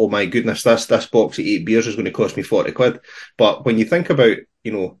thing of, oh my goodness, this box of 8 beers is going to cost me £40. But when you think about,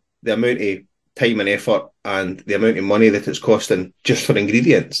 the amount of time and effort and the amount of money that it's costing just for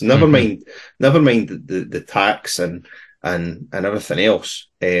ingredients, never mind the tax and everything else,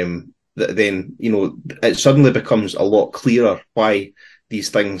 then it suddenly becomes a lot clearer why these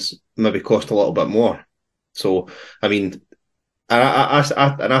things maybe cost a little bit more. So I mean, I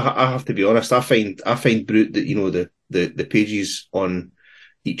have to be honest, I find the the pages on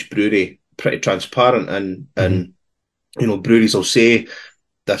each brewery pretty transparent, and you know, breweries will say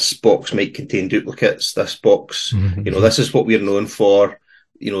this box might contain duplicates. This box, you know, this is what we're known for.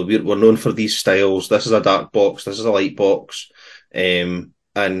 You know, we're known for these styles. This is a dark box. This is a light box, and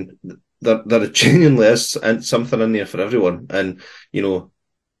there genuinely is something in there for everyone. And you know,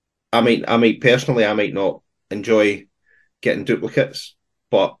 I might personally, I might not enjoy getting duplicates,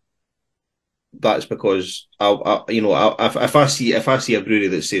 but that's because if I see a brewery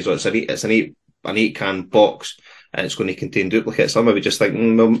that says, oh, it's an eight can box and it's going to contain duplicates, I maybe just think,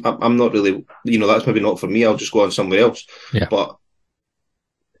 I'm not really, you know, that's maybe not for me. I'll just go on somewhere else. Yeah. But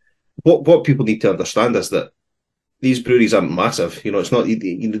what people need to understand is that these breweries aren't massive. You know, it's not,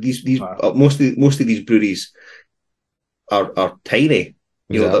 you know, these most of these breweries are tiny.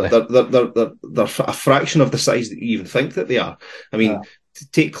 You know, they're a fraction of the size that you even think that they are. I mean,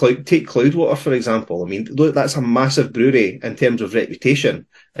 take Cloudwater, for example. I mean, look, that's a massive brewery in terms of reputation,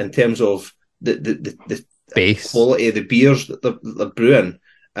 in terms of the base quality of the beers that they're brewing,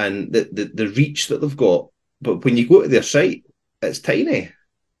 and the reach that they've got. But when you go to their site, it's tiny.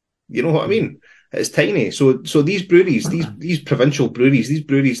 You know what I mean? It's tiny. So these breweries, these provincial breweries, these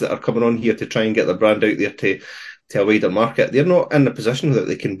breweries that are coming on here to try and get their brand out there to a wider market, they're not in the position that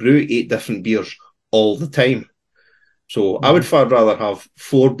they can brew 8 different beers all the time. So I would far rather have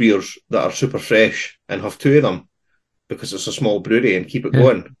 4 beers that are super fresh and have 2 of them because it's a small brewery and keep it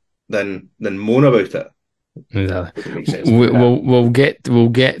going than moan about it. Exactly. Makes sense. We'll get to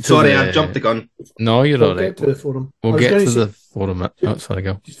Sorry, I jumped the gun. No, you're all right. Get to the forum. We'll get to the forum. Oh, sorry,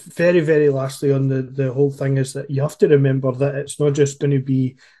 go. Very, very lastly on the whole thing is that you have to remember that it's not just going to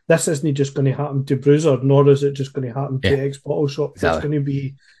be, this isn't just going to happen to Brewser, nor is it just going to happen to X Bottle Shop. Exactly. It's going to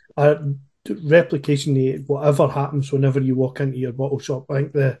be a replication of whatever happens whenever you walk into your bottle shop. I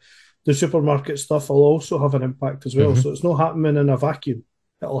think the supermarket stuff will also have an impact as well. So it's not happening in a vacuum.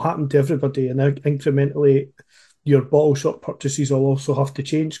 It'll happen to everybody, and incrementally your bottle shop purchases will also have to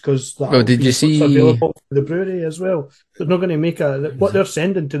change because did you see what's available for the brewery as well? They're not going to make what they're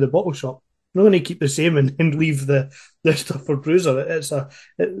sending to the bottle shop. They're not going to keep the same and leave the stuff for Brewser.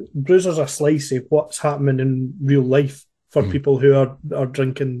 Brewser's a slice of what's happening in real life for people who are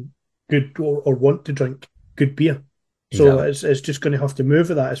drinking good or want to drink good beer. So it's just going to have to move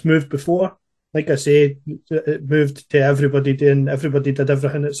with that. It's moved before. Like I say, it moved to everybody did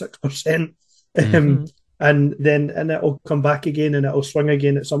everything at 6%. And then it'll come back again and it'll swing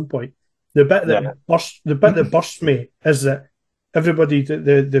again at some point. The bit that bursts me is that everybody,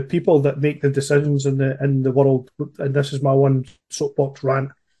 the people that make the decisions in the world, and this is my one soapbox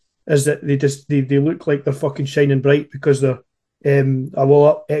rant, is that they look like they're fucking shining bright because they're I will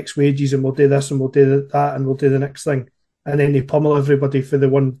up X wages and we'll do this and we'll do that and we'll do the next thing. And then they pummel everybody for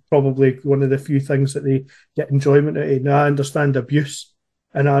probably one of the few things that they get enjoyment out of. Now, I understand abuse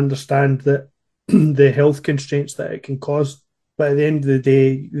and I understand that the health constraints that it can cause. But at the end of the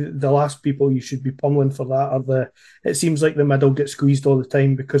day, the last people you should be pummeling for that it seems like the middle gets squeezed all the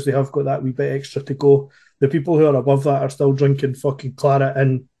time because they have got that wee bit extra to go. The people who are above that are still drinking fucking claret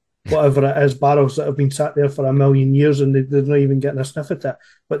and whatever it is, barrels that have been sat there for a million years and they're not even getting a sniff at it.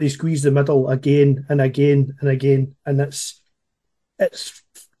 But they squeeze the middle again and again and again. And it's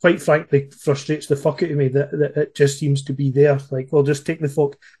quite frankly frustrates the fuck out of me that it just seems to be there. Like, we'll just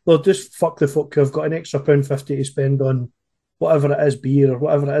fuck the folk who have got an extra £1.50 to spend on whatever it is, beer or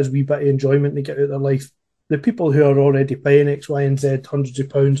whatever it is, wee bit of enjoyment they get out of their life. The people who are already paying X, Y, and Z hundreds of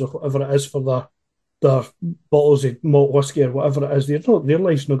pounds or whatever it is for their bottles of malt whiskey or whatever it is, their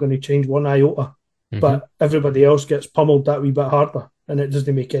life's not going to change one iota. But everybody else gets pummeled that wee bit harder, and it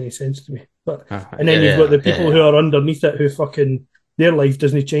doesn't make any sense to me. But and then you've got the people who are underneath it who fucking their life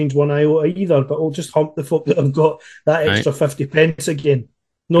doesn't change one iota either, but we'll just hump the folk that have got that extra 50 pence again.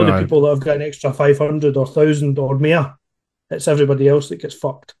 Not the people that have got an extra 500 or 1,000 or more. It's everybody else that gets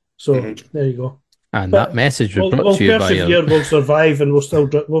fucked. So there you go. And that message was brought to you by we'll survive and we'll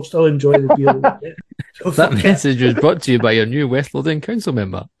still enjoy the beer. That message was brought to you by your new West Lothian council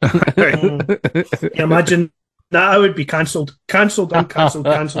member. Imagine that. I would be cancelled again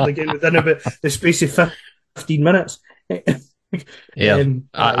within about the space of 15 minutes. I'd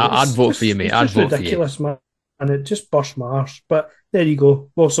vote for you, mate. I'd vote ridiculous, for you, man, and it just burst my arse. But there you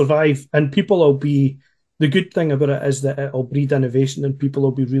go. We'll survive, and people will be. The good thing about it is that it'll breed innovation and people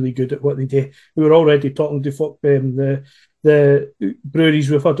will be really good at what they do. We were already talking to folk, the breweries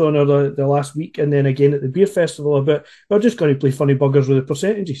we've had on the last week and then again at the beer festival about we're just going to play funny buggers with the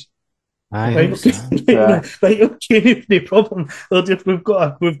percentages. Right, okay, no problem. We've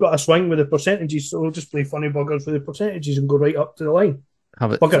got a swing with the percentages, so we'll just play funny buggers with the percentages and go right up to the line.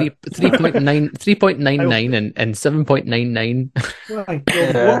 Have it Okay. 3.99 and 7.99.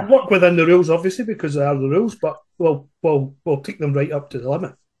 We'll work within the rules, obviously, because they are the rules, but we'll take them right up to the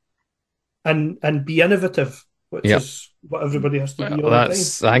limit. And be innovative, which is what everybody has to be all the time. I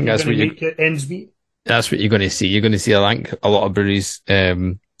think that's what you make it ends meet. That's what you're going to see. You're going to see, I think, a lot of breweries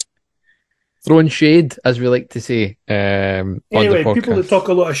throwing shade, as we like to say. Anyway, on the podcast. People that talk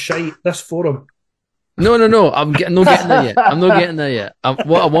a lot of shite, this forum. No. I'm not getting there yet. I'm not getting there yet.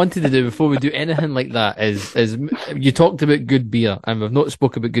 What I wanted to do before we do anything like that is you talked about good beer, and we've not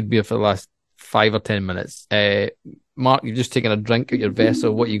spoke about good beer for the last 5 or 10 minutes. Mark, you've just taken a drink out your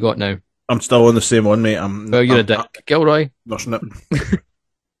vessel. What you got now? I'm still on the same one, mate. You're a dick. Gilroy? Nursing it.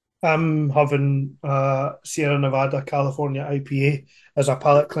 I'm having Sierra Nevada California IPA as a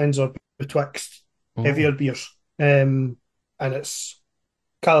palate cleanser betwixt heavier beers. And it's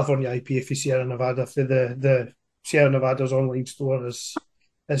California IPA for Sierra Nevada for the Sierra Nevada's online store is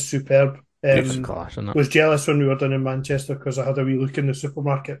superb. Class, isn't it? Was jealous when we were down in Manchester because I had a wee look in the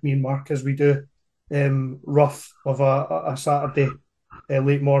supermarket, me and Mark, as we do, rough of a Saturday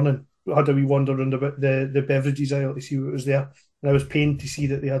late morning. I had a wee wander around about the beverages aisle to see what was there. And I was pained to see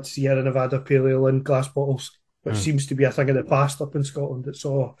that they had Sierra Nevada Pale Ale in glass bottles, which seems to be a thing of the past up in Scotland. It's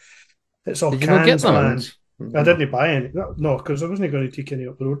all Did cans, you not get them? man. I didn't buy any. No, because I wasn't going to take any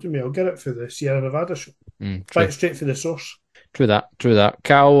up the road to me. I'll get it for the Sierra Nevada show. Try it straight for the source. True that.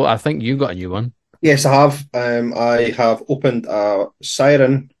 Cal, I think you got a new one. Yes, I have. I have opened a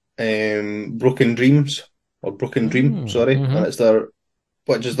Siren Broken Dream, sorry, and it's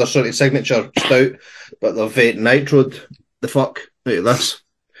which is their sort of signature stout, but they've nitroed the fuck out of this.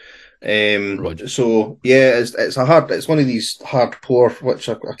 So yeah, it's one of these hard pour, which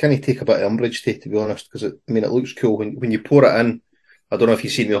I kind of take a bit of umbrage to be honest, because it looks cool when you pour it in. I don't know if you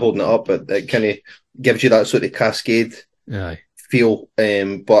see me holding it up, but it kind of gives you that sort of cascade feel.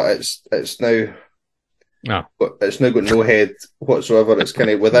 But it's now it's now got no head whatsoever. It's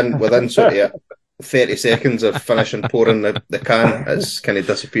kind of within sort of 30 seconds of finishing pouring the can, it's kind of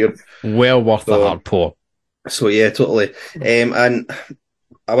disappeared. Well worth the hard pour. So yeah, totally. And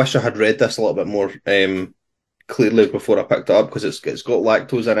I wish I had read this a little bit more clearly before I picked it up, because it's got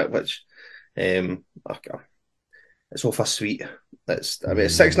lactose in it, which it's awful sweet. It's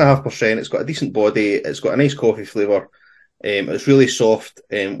 6.5%. It's got a decent body. It's got a nice coffee flavour. It's really soft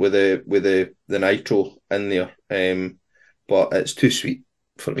with the nitro in there, but it's too sweet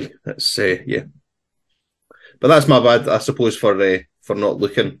for me. It's yeah. But that's my bad, I suppose, for not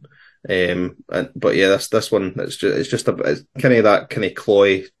looking. But yeah, this one, it's just it's kind of that kind of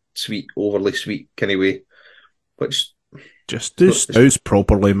cloy, sweet, overly sweet kind of way. Which just do stouts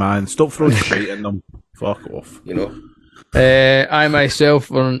properly, man. Stop throwing shit in them. Fuck off. I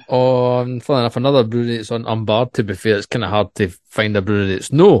myself on funnily enough, another brewery that's on Unbarred. To be fair, it's kind of hard to find a brewery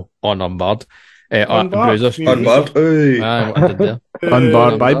that's no on Unbarred. Brewser. Unbarred. I did there.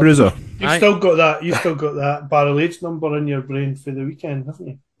 Unbarred by Brewser. You've still got that barrel age number in your brain for the weekend,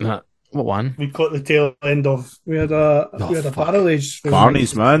 haven't you? What one? We caught the tail end of. We had a barrel age.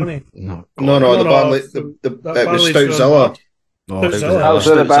 Barney's, man. No, the barley. It was Stoutzilla.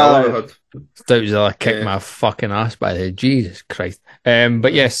 Stoutzilla kicked my fucking ass by the head. Jesus Christ.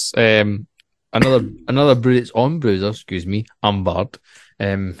 But yes, another brewery that's on Brewser, excuse me, Unbarred,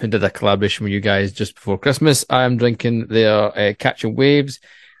 who did a collaboration with you guys just before Christmas. I am drinking their Catching Waves,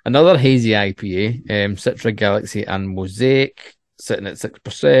 another hazy IPA, Citra Galaxy and Mosaic, sitting at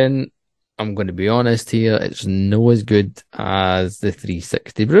 6%. I'm going to be honest here, it's no as good as the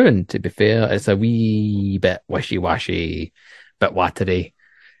 360 Brewing, to be fair. It's a wee bit wishy-washy, bit watery.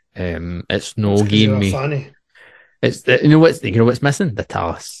 It's no game me. Funny. It's you know what's missing? The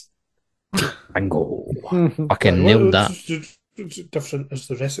Talus. Bingo. Fucking nailed that. It's different as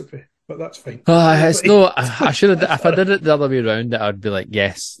the recipe, but that's fine. It's no. I should have. If I did it the other way around, I'd be like,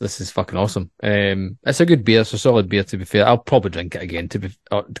 yes, this is fucking awesome. It's a good beer. It's a solid beer. To be fair, I'll probably drink it again. To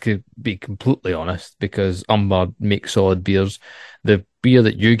be completely honest, because Unbarred makes solid beers. The beer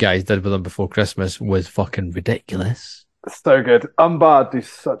that you guys did with them before Christmas was fucking ridiculous. So good. Unbarred do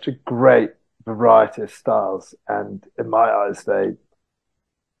such a great variety of styles, and in my eyes, they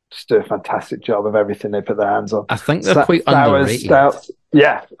just do a fantastic job of everything they put their hands on. I think they're quite underrated. Stouts.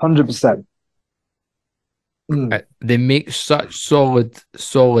 Yeah, 100%. They make such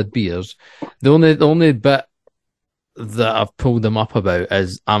solid beers. The only bit that I've pulled them up about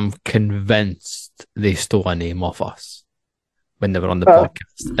is I'm convinced they stole a name off us when they were on the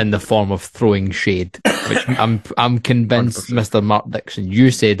podcast in the form of throwing shade, which I'm convinced 100%. Mr. Mark Dixon,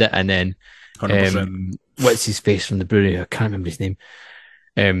 you said it, and then what's his face from the brewery? I can't remember his name.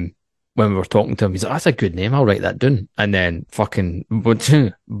 when we were talking to him, he's like, "That's a good name. I'll write that down." And then fucking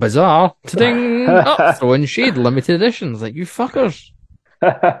bizarre, ding, throwing shade, limited editions. Like, you fuckers.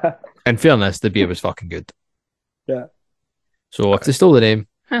 In fairness, the beer was fucking good. Yeah. So if they stole the name,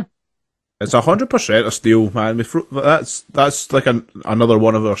 It's 100% a steal, man. That's like another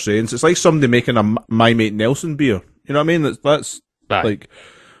one of our sayings. It's like somebody making a My Mate Nelson beer. You know what I mean? That's like,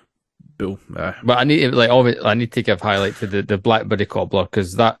 bull. But I need to give highlight to the Blackberry Cobbler,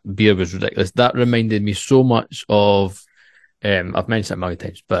 because that beer was ridiculous. That reminded me so much of, I've mentioned it a million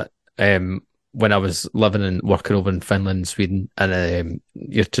times, but when I was living and working over in Finland and Sweden, and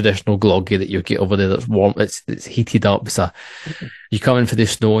your traditional gloggy that you get over there that's warm, it's heated up. So you come in for the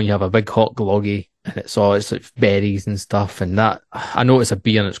snow and you have a big hot gloggy, and it's like berries and stuff. And that, I know it's a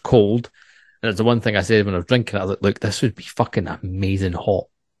beer and it's cold. And it's the one thing I said when I was drinking it. I was like, look, this would be fucking amazing hot.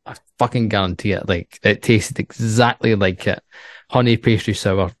 I fucking guarantee it. Like, it tasted exactly like it. Honey pastry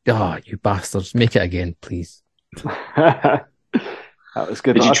sour. Ah, you bastards. Make it again, please. That was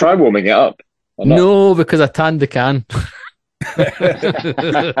good. Did you try warming it up? No, because I tanned the can.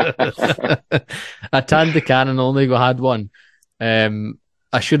 I tanned the can and only had one.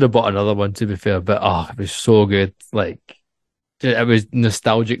 I should have bought another one, to be fair, but it was so good. Like, it was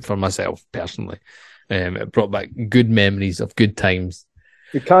nostalgic for myself personally. It brought back good memories of good times.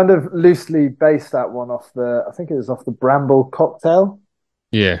 We kind of loosely based that one off I think it was off the Bramble cocktail.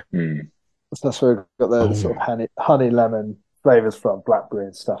 Yeah. So that's where we got the sort of honey lemon flavors from, blackberry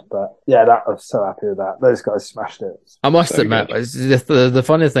and stuff. But yeah, I was so happy with that. Those guys smashed it. I must admit, the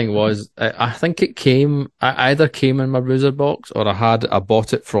funny thing was, I think it either came in my Brewser box, or I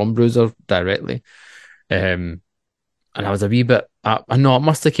bought it from Brewser directly. And I was a wee bit, I know it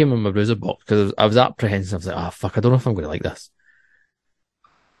must have came in my Brewser box, because I was apprehensive. I was like, oh fuck, I don't know if I'm going to like this.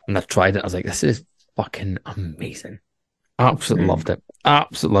 And I tried it. I was like, this is fucking amazing. Absolutely loved it.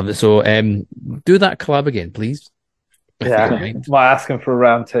 Absolutely loved it. So do that collab again, please. Yeah, might ask him for a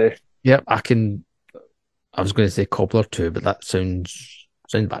round 2. Yep, I can. I was going to say Cobbler 2, but that sounds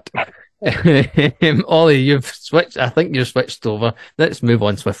bad. Ollie, you've switched. I think you've switched over. Let's move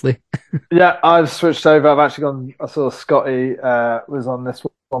on swiftly. Yeah, I've switched over. I've actually gone. I saw Scotty was on this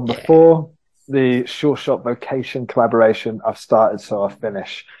one before. The Short Shot Vocation collaboration. I've started, so I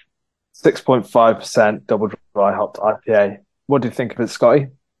finish. 6.5% double dry hopped IPA. What do you think of it, Scotty?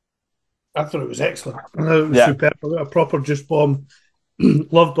 I thought it was excellent. It was superb. A proper juice bomb.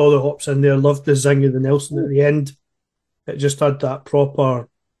 Loved all the hops in there. Loved the zing of the Nelson at the end. It just had that proper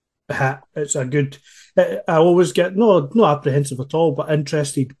hit. It's a good. I always get not apprehensive at all, but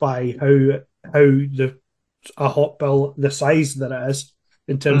interested by how a hop bill, the size that it is,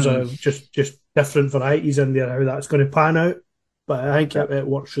 in terms of just different varieties in there, how that's going to pan out. But I think it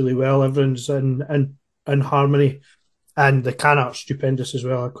works really well. Everyone's in harmony. And the can art's stupendous as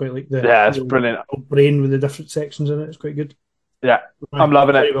well. I quite like it's brilliant. Brain with the different sections in it. It's quite good. Yeah, I'm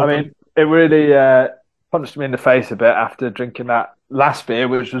loving it. I mean, it really punched me in the face a bit after drinking that last beer,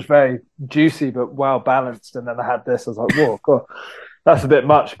 which was very juicy but well balanced. And then I had this. I was like, whoa, God, that's a bit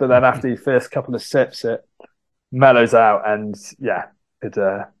much. But then after the first couple of sips, it mellows out. And yeah,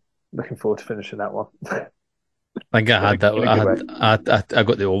 looking forward to finishing that one. I think I had that. I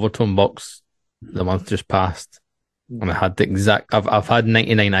got the Overtone box the month just passed. And I had the exact. I've had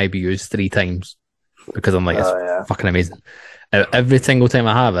 99 IBUs 3 times, because I'm like, it's fucking amazing. Every single time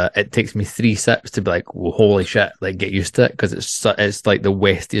I have it, it takes me 3 sips to be like, well, holy shit, like, get used to it, because it's like the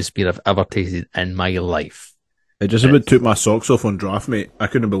westiest beer I've ever tasted in my life. It just about took my socks off on draft, mate. I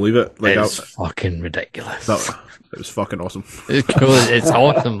couldn't believe it. Like, it's fucking ridiculous. It was fucking awesome. It's cool. It's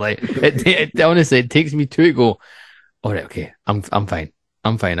awesome. Like, it honestly, it takes me 2 to go, all right, okay, I'm fine.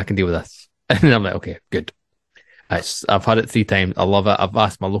 I can deal with this. And then I'm like, okay, good. I've had it 3 times. I love it. I've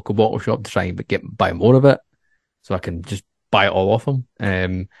asked my local bottle shop to try and buy more of it, so I can just buy it all off them.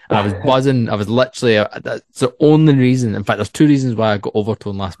 And I was buzzing. I was literally. That's the only reason. In fact, there's 2 reasons why I got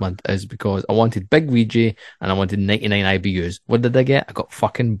Overtone last month. Is because I wanted Big Ouija and I wanted 99 IBUs. What did I get? I got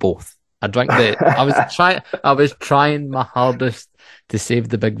fucking both. I drank I was trying my hardest to save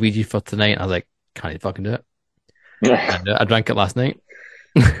the Big Ouija for tonight. I was like, can't fucking do it. And I drank it last night.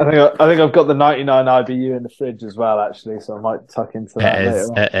 I think I've got the 99 IBU in the fridge as well, actually, so I might tuck into that later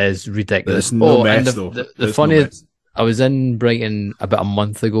on. It is ridiculous. It's no mess, though. The funniest, I was in Brighton about a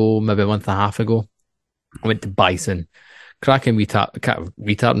month ago, maybe a month and a half ago. I went to Bison, cracking wee tap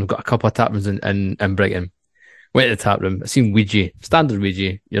room. Got a couple of tap rooms in Brighton. Went to the tap room. I seen Ouija, standard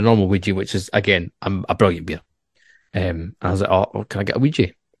Ouija, your normal Ouija, which is again a brilliant beer. And I was like, oh, can I get a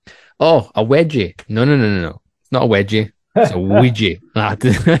Ouija? Oh, a wedgie? No, it's not a wedgie. It's a Ouija. I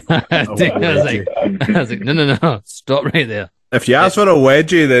was like, no, stop right there. If you ask for a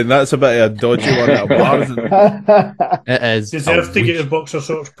wedgie, then that's a bit of a dodgy one at a bar, isn't it? It is. Deserve to get your boxer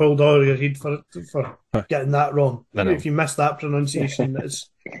shorts pulled out of your head for getting that wrong. I know. If you miss that pronunciation, it's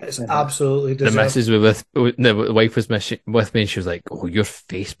absolutely The deserved. missus the wife was with me, and she was like, "Oh, your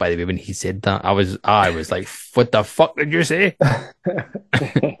face!" By the way, when he said that, I was like, "What the fuck did you say?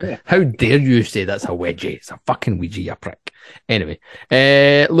 How dare you say that's a wedgie? It's a fucking Ouija, you prick." Anyway,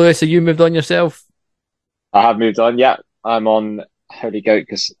 Lewis, have you moved on yourself? I have moved on. Yeah, I'm on Holy Goat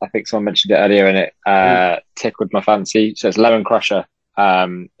because I think someone mentioned it earlier and it tickled my fancy. So it's Lemon Crusher.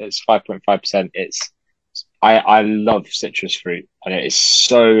 It's 5.5%. I love citrus fruit and it is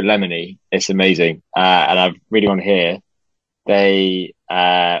so lemony. It's amazing. And I've reading on here, they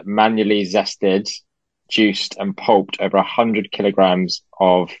manually zested, juiced, and pulped over 100 kilograms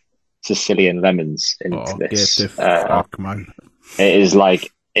of Sicilian lemons into this. Get the fuck, man. It is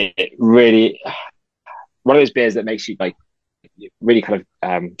like it really one of those beers that makes you like really kind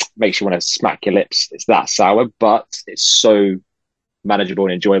of makes you want to smack your lips. It's that sour, but it's so manageable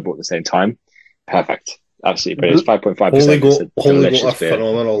and enjoyable at the same time. Perfect. Absolutely brilliant. It's 5.5%. Holy Goat are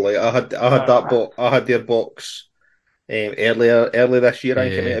phenomenal. Like I had their box early this year. I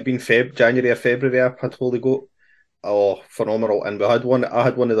think it might have been January or February. I had Holy Goat. Oh, phenomenal! And I had one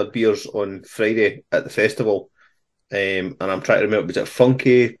of their beers on Friday at the festival, and I'm trying to remember, was it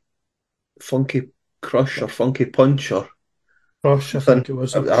Funky Crush or Funky Punch or Crush? I think it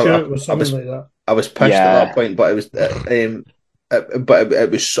was. I'm sure it was something like that. I was pissed at that point, but it was,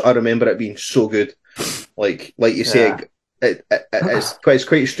 it was. I remember it being so good. Like you say, it's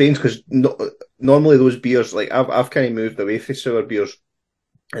quite strange because normally those beers, like I've kind of moved away from sour beers,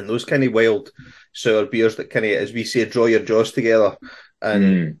 and those kind of wild sour beers that kind of, as we say, draw your jaws together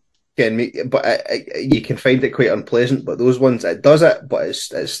and can make. But you can find it quite unpleasant. But those ones, it does it, but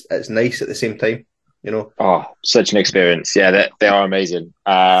it's nice at the same time. You know. Oh, such an experience! Yeah, they are amazing.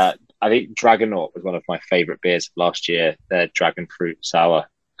 I think Dragonaut was one of my favourite beers of last year. Their dragon fruit sour.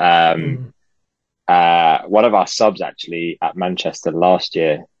 One of our subs actually at Manchester last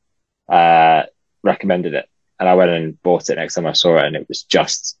year recommended it, and I went and bought it next time I saw it, and it was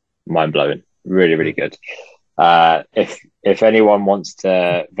just mind blowing. Really, really good. If anyone wants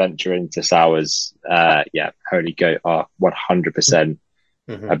to venture into sours, Holy Goat are 100%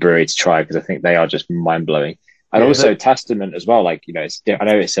 a brewery to try because I think they are just mind blowing, and also testament as well. Like, you know, I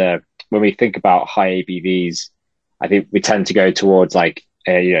know it's when we think about high ABVs, I think we tend to go towards like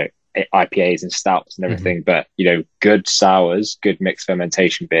IPAs and stouts and everything, but you know, good sours, good mixed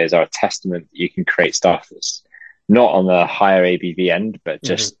fermentation beers are a testament that you can create stuff that's not on the higher ABV end, but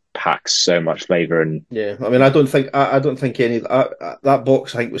just packs so much flavor. And I mean, I don't think any that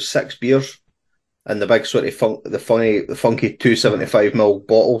box I think was 6 beers, and the big sort of the funky 275ml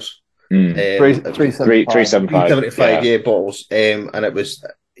bottles, 375 bottles, and it was,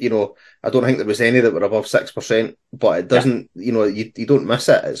 you know, I don't think there was any that were above 6%, but it doesn't, you know, you don't miss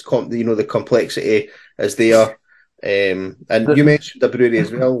it. It's the complexity is there. And you mentioned the brewery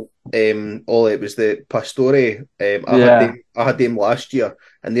as well, Ollie. It was the Pastore. I had them last year,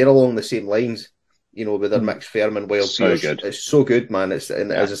 and they're along the same lines, you know, with their mixed ferm and wild beers. Good. It's so good, man. As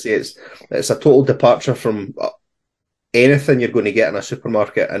I say, it's a total departure from anything you're going to get in a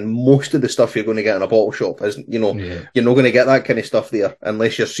supermarket, and most of the stuff you're going to get in a bottle shop is, you know, you're not going to get that kind of stuff there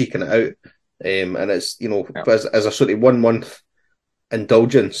unless you're seeking it out. And it's, you know, as a sort of 1 month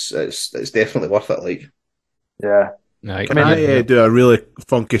indulgence, it's definitely worth it. Like, can I do a really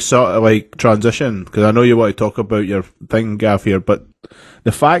funky sort of like transition? Because I know you want to talk about your thing, Gav, here, but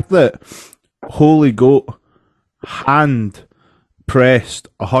the fact that Holy Goat hand pressed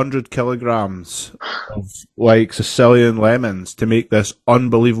 100 kilograms of like Sicilian lemons to make this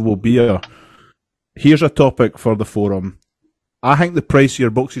unbelievable beer. Here's a topic for the forum. I think the price of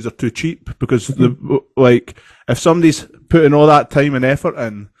your boxes are too cheap because if somebody's putting all that time and effort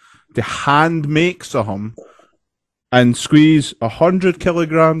in to hand make some and squeeze 100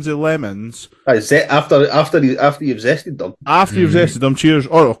 kilograms of lemons after you've zested them. After you've zested them, cheers.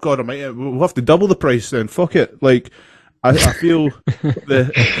 Oh God, we'll have to double the price then. Fuck it. Like, I feel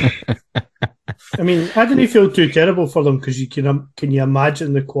I mean, I didn't feel too terrible for them because can you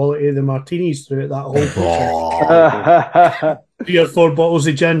imagine the quality of the martinis throughout that whole process? 3 or 4 bottles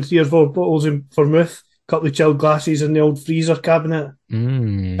of gin, 3 or 4 bottles of vermouth, couple of chilled glasses in the old freezer cabinet.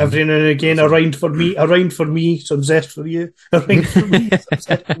 Every now and again, a round for me, some zest for you. A round for me, some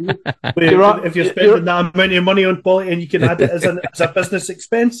zest for you. If you're spending that amount of money on quality and you can add it as a business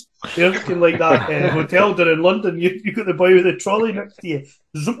expense, you're looking like that hotel down in London. You got the boy with the trolley next to you.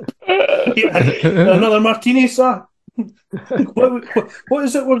 Zoop. Another martini, sir. What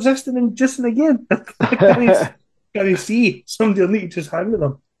is it we're zesting and juicing again? Can they see? Somebody will need to just hand with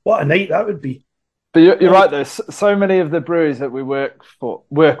them. What a night that would be. But you're right, though. So many of the breweries that we work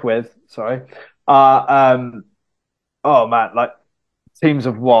with, are oh man, like teams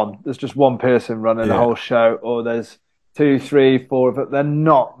of one. There's just one person running the whole show, or there's 2, 3, 4, but they're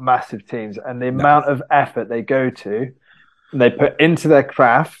not massive teams. And the amount of effort they go to and they put into their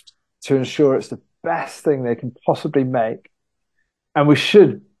craft to ensure it's the best thing they can possibly make. And we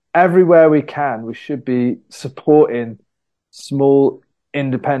should, everywhere we can, we should be supporting small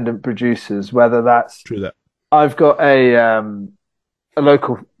independent producers, whether that's True that. I've got a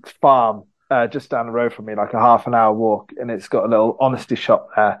local farm just down the road from me, like a half an hour walk, and it's got a little honesty shop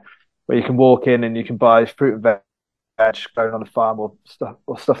there where you can walk in and you can buy fruit and veg grown on a farm, or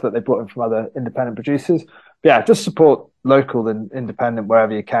stuff that they brought in from other independent producers. But yeah, just support local and independent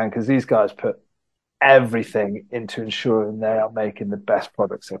wherever you can, because these guys put everything into ensuring they are making the best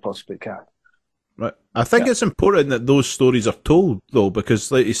products they possibly can. Right. I think it's important that those stories are told, though,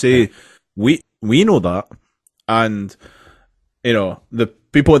 because, like you say, we know that, and you know the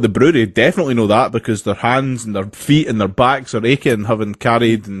people at the brewery definitely know that because their hands and their feet and their backs are aching, having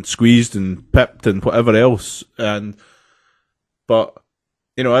carried and squeezed and pipped and whatever else. But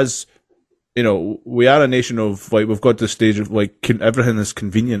you know, as you know, we are a nation of, like, we've got to the stage of, like, everything is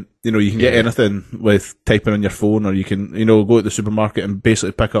convenient. You know, you can get anything with typing on your phone, or you can, you know, go to the supermarket and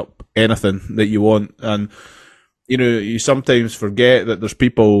basically pick up anything that you want. And, you know, you sometimes forget that there's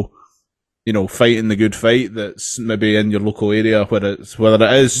people, you know, fighting the good fight that's maybe in your local area, whether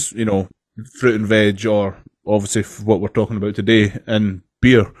it is, you know, fruit and veg, or obviously what we're talking about today, and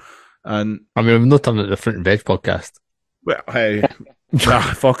beer. And I mean, we've not done the fruit and veg podcast. Well, hey,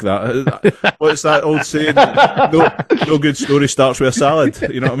 nah, fuck that. What's that old saying? No good story starts with a salad.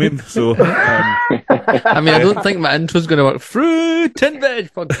 You know what I mean? So, I mean, I don't think my intro's going to work. Fruit and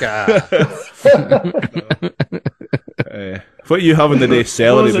veg podcast. What are you having today?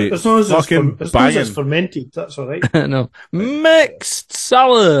 Celery, mate. As long as it's fermented, that's all right. No, mixed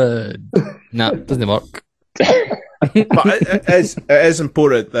salad. No, it doesn't work. But it is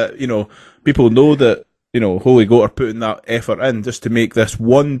important that, you know, people know that, you know, Holy Goat are putting that effort in just to make this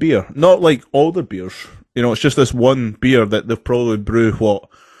one beer. Not like all their beers. You know, it's just this one beer that they've probably brew, what,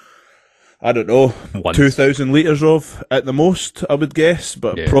 I don't know, 2,000 litres of at the most, I would guess,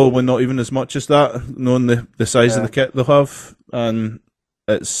 but probably not even as much as that, knowing the size of the kit they'll have. And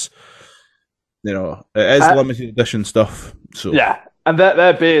it's, you know, it is limited edition stuff. So yeah, and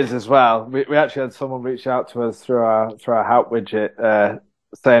their beers as well. We actually had someone reach out to us through our help widget,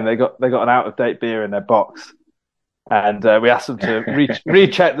 saying they got an out of date beer in their box, and we asked them to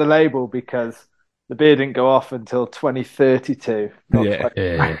recheck the label because the beer didn't go off until 2032.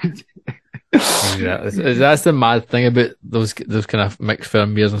 Yeah. That's the mad thing about those kind of mixed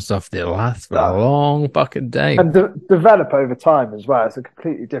firm beers and stuff. They last for a long fucking time and develop over time as well. It's a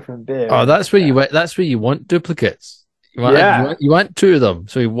completely different beer. Oh, that's where you want duplicates. You want two of them.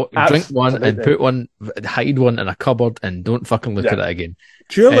 So you drink one and put one, hide one in a cupboard, and don't fucking look at it again.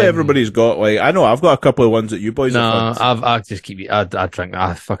 Surely everybody's got, like, I know I've got a couple of ones that you boys have. No, I just keep. I drink.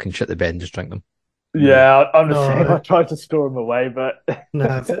 I fucking shit the bed and just drink them. Yeah, I'm the same. I try to store them away, but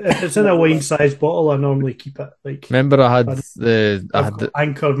if it's in a wine-sized bottle, I normally keep it. Like, remember, I had the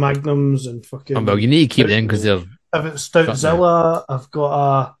Anchor Magnums and fucking. Well, you need to keep them because they're. If it's Stoutzilla, I've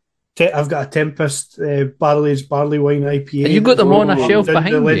got a Tempest barley wine IPA. And you've got them on a shelf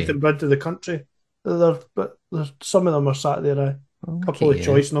behind the length me. and breadth of the country. But some of them are sat there. A couple of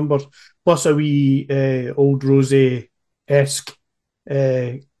choice numbers, plus a wee old rosé-esque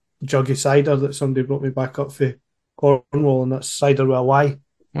juggy cider that somebody brought me back up for Cornwall, and that's cider with a Y.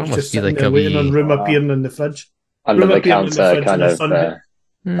 It's just sitting there waiting on room appearing in the fridge. Under the counter, kind of.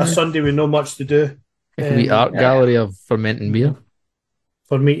 A Sunday with no much to do. The art gallery of fermenting beer.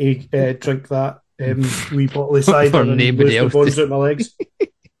 For me to drink that wee bottle of cider For and nobody lose the else bones out my legs.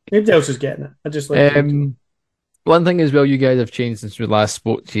 Nobody else is getting it. I just like one thing as well you guys have changed since we last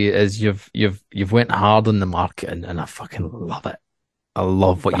spoke to you is you've went hard on the market, and I fucking love it. I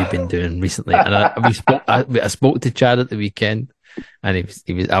love what you've been doing recently. And I spoke to Chad at the weekend, and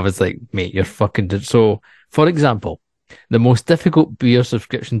I was like, mate, you're fucking so, for example, the most difficult beer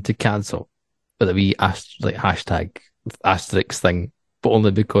subscription to cancel with a wee hashtag asterisk thing, but only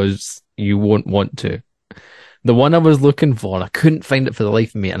because you won't want to. The one I was looking for, and I couldn't find it for the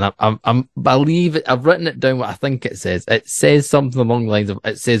life of me, and I believe it, I've written it down what I think it says. It says something along the lines of,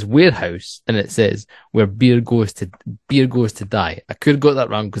 it says warehouse, and it says where beer goes to die. I could have got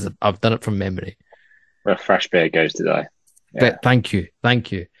that wrong because I've done it from memory. Where fresh beer goes to die. Yeah. But thank you.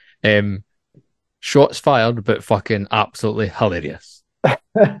 Shots fired, but fucking absolutely hilarious.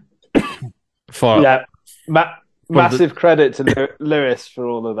 Matt, Massive credit to Lewis for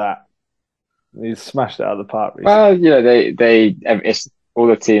all of that. He's smashed it out of the park recently. Well, it's all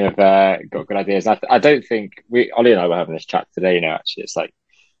the team have got good ideas. I don't think Ollie and I were having this chat today. Actually, it's like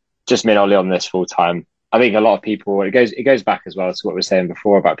just me and Ollie on this full time. I think a lot of people. It goes back as well to what we were saying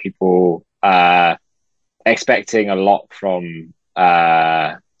before about people expecting a lot from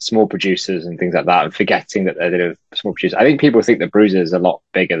small producers and things like that, and forgetting that they're small producers. I think people think that Brewser is a lot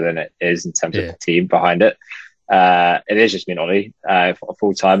bigger than it is in terms of the team behind it. It is just me and Ollie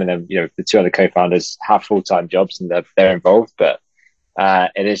full time, and then the two other co-founders have full time jobs and they're involved. But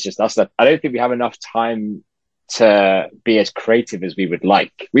it is just us. I don't think we have enough time to be as creative as we would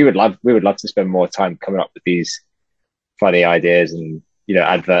like. We would love to spend more time coming up with these funny ideas and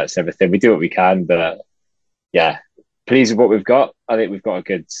adverts and everything. We do what we can, but yeah, pleased with what we've got. I think we've got a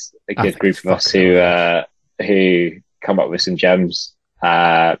good group of us who come up with some gems.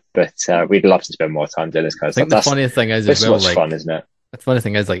 But we'd love to spend more time doing this kind of stuff. The funny thing is, this is fun, isn't it? The funny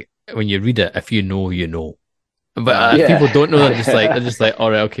thing is, like, when you read it, if you know, you know. But if people don't know, they're just like,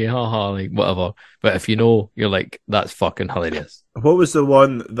 all right, okay, haha, like whatever. But if you know, you're like, that's fucking hilarious. What was the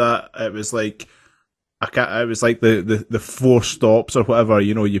one that it was like? It was like the 4 stops or whatever.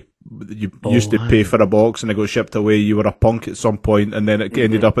 You used to pay for a box and it got shipped away. You were a punk at some point, and then it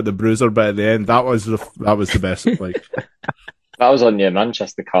ended up at the Brewser bit at the end. That was the best. Like that was on your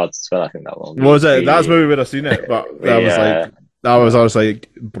Manchester cards as well. I think that one was it. That's where we would have seen it. But I was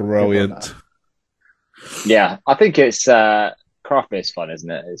like brilliant. Yeah, I think it's craft beer is fun, isn't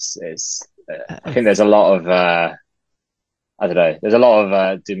it? It's I think there's a lot of I don't know. There's a lot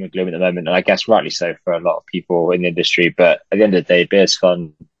of doom and gloom at the moment, and I guess rightly so for a lot of people in the industry. But at the end of the day, beer's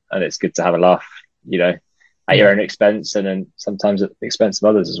fun, and it's good to have a laugh, at your own expense, and then sometimes at the expense of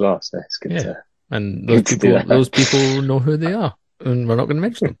others as well. So it's good to. And those people know who they are, and we're not going to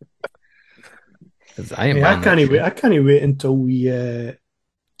mention them. I can't wait until we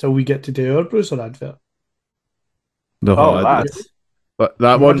get to do our Brewser advert. But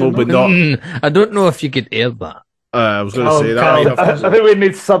that one will be not. I don't know if you could air that. I was going to say that. I think we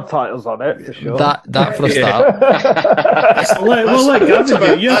need subtitles on it for sure. That for a start.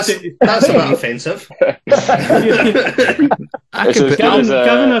 That's a bit offensive.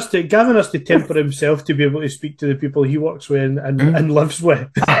 Gavin has to temper himself to be able to speak to the people he works with and lives with.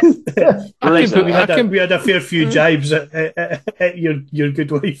 We had a fair few jibes at your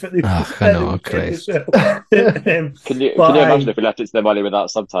good wife. I know, Christ. Can you imagine if we left it to them only without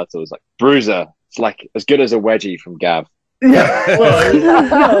subtitles? Like Brewser. It's like as good as a wedgie from Gav. Yeah,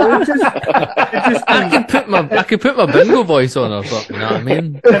 I could put my bingo voice on or something. You know what I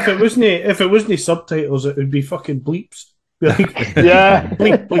mean? If it wasn't subtitles, it would be fucking bleeps. Bleep,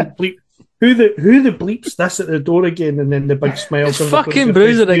 bleep, bleep. Who the bleeps this at the door again, and then the big smile. It's fucking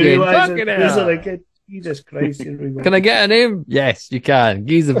Brewser again. Fucking Brewser again. Jesus Christ! Can I get a name? Yes, you can.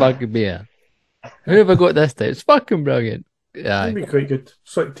 Give the fucking beer. Who have I got this time? It's fucking brilliant. Yeah, it'd be quite good.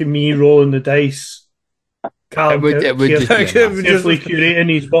 It's like to me rolling the dice. Carl carefully curating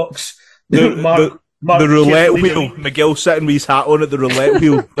his box. The roulette wheel. McGill sitting with his hat on at the roulette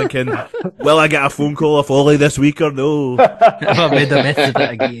wheel, thinking, "Will I get a phone call off Ollie this week or no? Have I made a mess of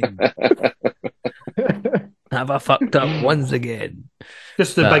it again? Have I fucked up once again?"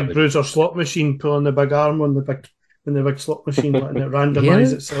 Just the big Brewser slot machine pulling the big arm on the big slot machine, letting it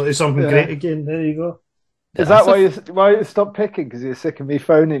randomise it so it's something great again. There you go. Is that why you stopped picking? Because you're sick of me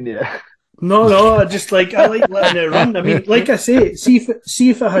phoning you? No, I like letting it run. I mean, like I say, see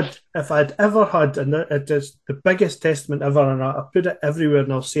if I'd ever had, and it's the biggest testament ever, and I put it everywhere,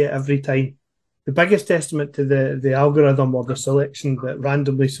 and I'll say it every time. The biggest testament to the algorithm or the selection that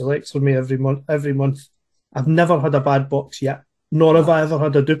randomly selects for me every month. I've never had a bad box yet, nor have I ever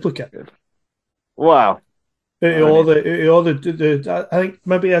had a duplicate. Wow! All the I think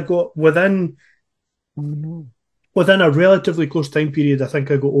maybe I got within a relatively close time period. I think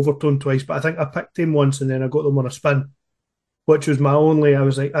I got Overtone twice, but I think I picked him once and then I got them on a spin, which was my only. I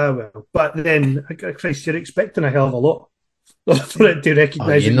was like, well. But then, Christ, you're expecting a hell of a lot for it to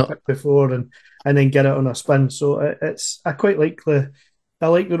recognise you picked before and then get it on a spin. So I quite like the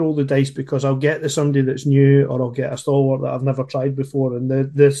roll the dice because I'll get to somebody that's new or I'll get a stalwart that I've never tried before, and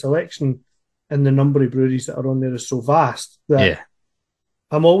the selection and the number of breweries that are on there is so vast that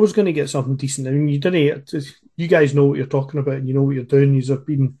I'm always going to get something decent. I mean, you guys know what you're talking about and you know what you're doing. You've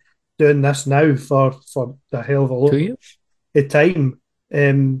been doing this now for the hell of a lot of time.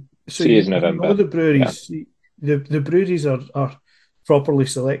 So 2 years November. All the breweries, the breweries are properly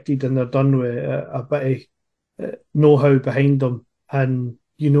selected and they're done with a bit of know-how behind them. And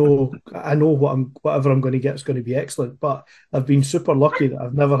I know whatever I'm going to get is going to be excellent. But I've been super lucky that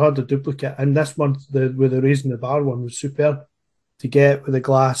I've never had a duplicate. And this month, with the Raising the Bar one was superb to get with the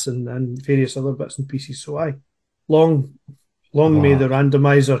glass and various other bits and pieces. So long may the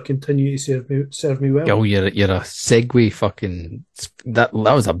randomizer continue to serve me well. Oh, you're a segue fucking that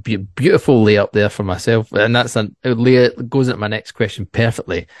was a beautiful layup there for myself, and it goes into my next question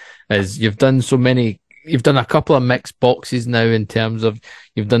perfectly. Is you've done a couple of mixed boxes now in terms of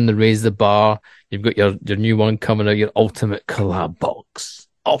you've done the Raise the Bar, you've got your new one coming out, your ultimate collab box,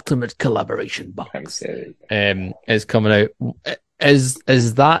 ultimate collaboration box, is coming out. Is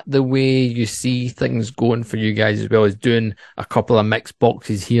that the way you see things going for you guys as well, as doing a couple of mixed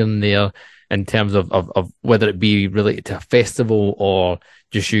boxes here and there in terms of whether it be related to a festival or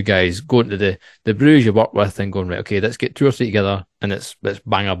just you guys going to the brews you work with and going, right, okay, let's get 2 or 3 together and let's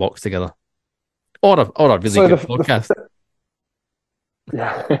bang a box together, or a really good podcast.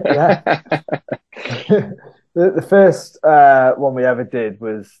 Yeah. The first one we ever did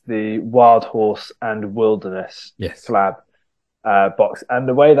was the Wild Horse and Wilderness collab box, and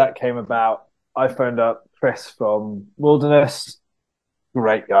the way that came about, I phoned up Chris from Wilderness,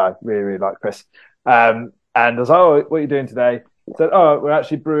 great guy, really like Chris, and I was like, oh, what are you doing today? He said, oh, we're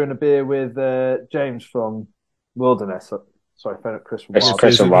actually brewing a beer with James from Wilderness. Sorry, phone up Chris from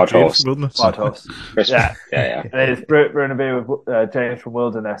Wild Horse. Wild Horse. Yeah. And he's brewing a beer with James from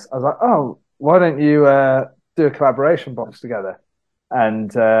Wilderness. I was like, oh, why don't you do a collaboration box together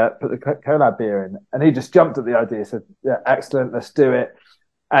and put the collab beer in? And he just jumped at the idea, said, yeah, excellent, let's do it.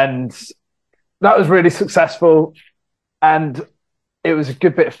 And that was really successful, and it was a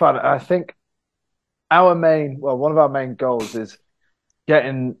good bit of fun. I think one of our main goals is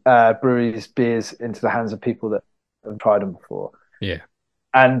getting breweries' beers into the hands of people that have tried them before. Yeah.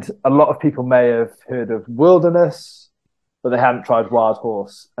 And a lot of people may have heard of Wilderness, but they hadn't tried Wild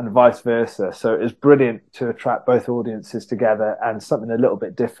Horse, and vice versa. So it was brilliant to attract both audiences together, and something a little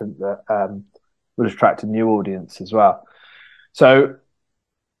bit different that would attract a new audience as well. So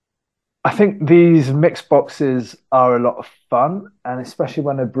I think these mixed boxes are a lot of fun, and especially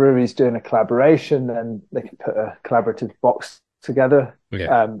when a brewery's doing a collaboration, then they can put a collaborative box together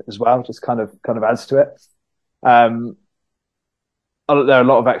as well. Just kind of adds to it. There are a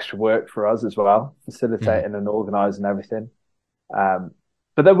lot of extra work for us as well, facilitating and organising everything. But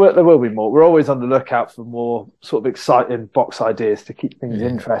there will be more. We're always on the lookout for more sort of exciting box ideas to keep things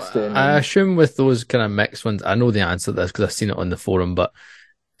interesting. I assume with those kind of mixed ones, I know the answer to this because I've seen it on the forum, but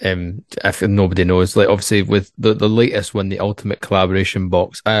if nobody knows, like obviously with the latest one, the Ultimate Collaboration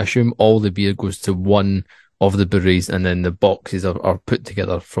box, I assume all the beer goes to one of the breweries and then the boxes are put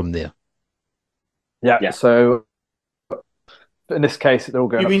together from there. Yeah. So in this case, they're all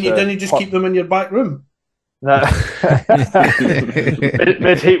going. You mean you didn't just keep them in your back room? No.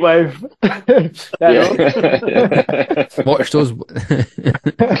 mid heat wave. Watch those.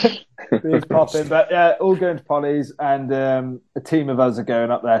 These pop in, but yeah, all going to Polly's, and a team of us are going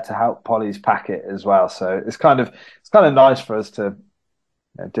up there to help Polly's pack it as well. So it's kind of nice for us to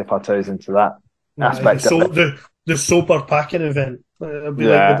dip our toes into that aspect. The Soper packing event. It'll be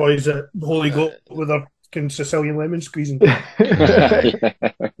like the boys at Holy Goat with their Sicilian lemon squeezing.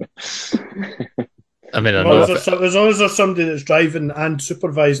 I mean, as long as there's somebody that's driving and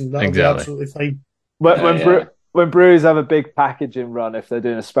supervising, that'll be absolutely fine. When breweries have a big packaging run, if they're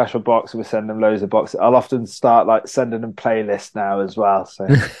doing a special box, we send them loads of boxes. I'll often start like sending them playlists now as well. So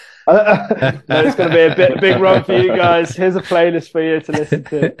it's going to be a big run for you guys. Here's a playlist for you to listen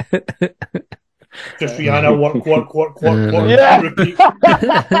to. Just Rihanna, work. Yeah. Repeat.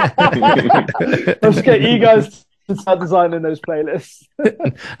 I'll just get you guys to start designing those playlists.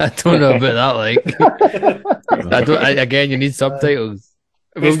 I don't know about that. Like, again, you need subtitles.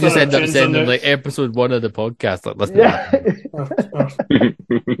 We'll just end up sending like episode 1 of the podcast. Like, listen,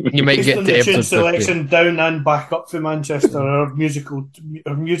 you might get to episode selection 50. Down and back up for Manchester. Our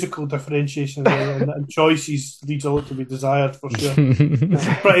musical differentiation and choices leaves a lot to be desired for sure.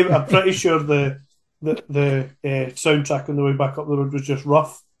 I'm pretty sure the soundtrack on the way back up the road was just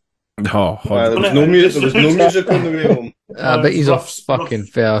rough. There was no music. There was no music on the way home. I bet he's off fucking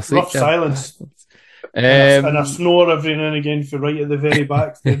fair asleep. Rough silence. And a snore every now and again for right at the very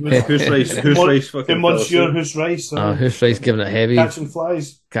back. Who's Rice fucking Monsieur Who's Rice. Who's Rice giving it heavy. Catching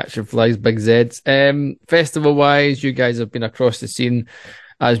flies, big Zeds. Festival wise, you guys have been across the scene.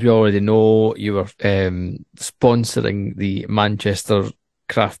 As we already know, you were sponsoring the Manchester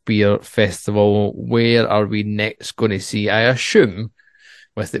Craft Beer Festival. Where are we next going to see? I assume,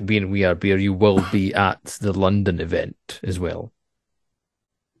 with it being We Are Beer, you will be at the London event as well.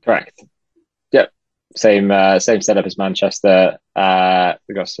 Correct. Yep. same setup as Manchester.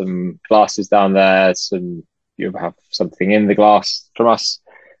 We've got some glasses down there. You'll have something in the glass from us.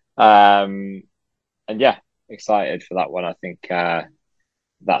 And yeah, excited for that one. I think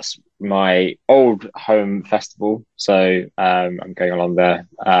that's my old home festival. So I'm going along there.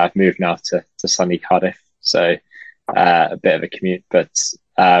 I've moved now to sunny Cardiff. So a bit of a commute, but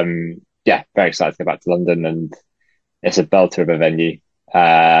yeah, very excited to go back to London, and it's a belter of a venue.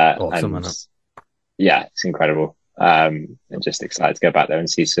 Awesome, and yeah, it's incredible. And just excited to go back there and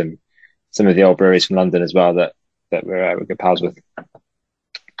see some of the old breweries from London as well that we're good pals with.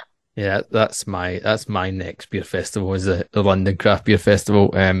 Yeah, that's my next beer festival is the London Craft Beer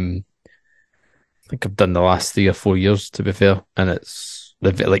Festival. I think I've done the last 3 or 4 years, to be fair, and it's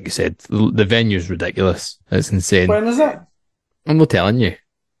like you said, the venue's ridiculous. It's insane. When is it? I'm not telling you.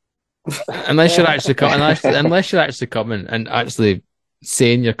 Unless you're actually unless you're actually coming and actually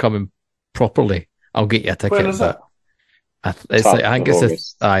saying you're coming properly, I'll get you a ticket. When is it? It's like, I think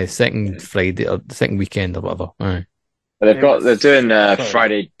it's the second Friday or the second weekend or whatever. Aye. But they're doing a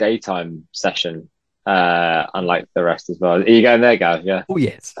Friday daytime session, unlike the rest as well. Are you going there, Gav? Yeah. Oh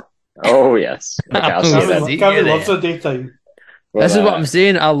yes. Oh yes. Okay, I'll see you then. Gavin loves the daytime. Well, This is what I'm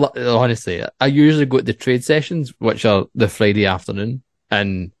saying. Honestly, I usually go to the trade sessions, which are the Friday afternoon,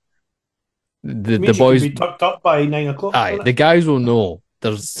 and the boys be tucked up by 9 o'clock. Aye, the guys will know.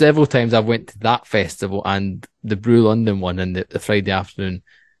 There's several times I've went to that festival and the Brew London one in the Friday afternoon.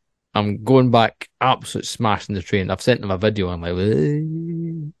 I'm going back, absolute smashing the train. I've sent them a video. I'm like,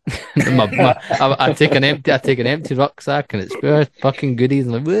 I take an empty rucksack and it's pure fucking goodies.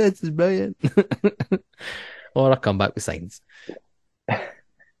 I'm like, this is brilliant. Or I come back with signs.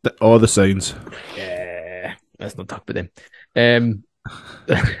 All the signs. Yeah, let's not talk about them.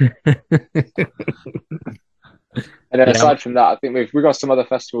 And then aside from that, I think we've got some other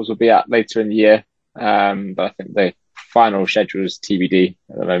festivals we'll be at later in the year. But I think the final schedule is TBD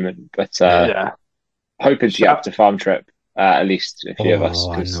at the moment. But hoping to get up to Farm Trip, at least a few of us,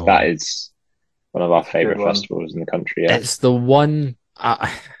 because that is one of our favourite festivals in the country. Yeah. It's the one.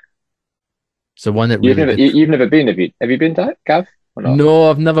 It's the one that really. You've never been, have you? Have you been to it, Gav? No,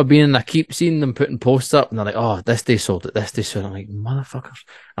 I've never been, and I keep seeing them putting posts up, and they're like, "Oh, this day sold it, this day sold it." I'm like, "Motherfuckers!"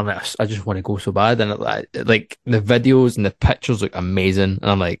 I'm like, I just want to go so bad, and like the videos and the pictures look amazing, and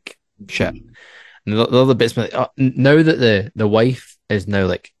I'm like, "Shit." And the other bits, like, now that the wife is now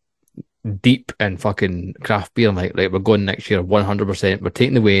like deep in fucking craft beer, I'm like, right, we're going next year, 100%. We're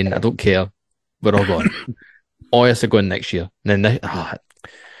taking the weigh-in. I don't care. We're all going. Oh, yes, we're going next year. And then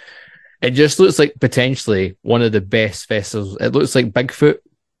it just looks like potentially one of the best festivals. It looks like Bigfoot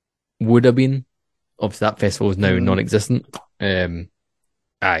would have been. Obviously, that festival is now non-existent.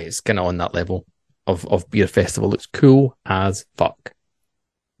 It's kind of on that level of beer festival. Looks cool as fuck.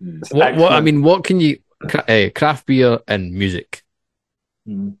 What can you craft beer and music?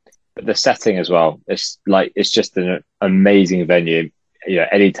 But the setting as well. It's just an amazing venue. You know,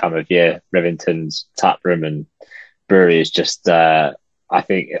 any time of year, Rivington's tap room and brewery is just. I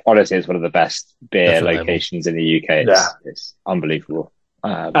think honestly, it's one of the best beer locations in the UK. It's unbelievable.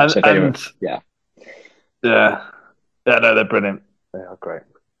 No, they're brilliant. They are great.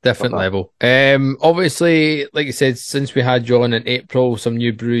 Different level. Obviously, like you said, since we had John in April, some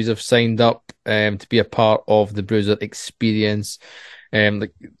new breweries have signed up to be a part of the Brewser experience.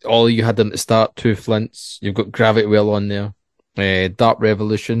 Like all you had them at the start, Two Flints. You've got Gravity Well on there. Dark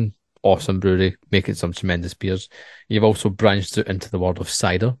Revolution, awesome brewery, making some tremendous beers. You've also branched out into the world of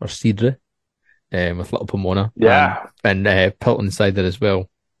cider or cidre, with Little Pomona, and Pilton cider as well.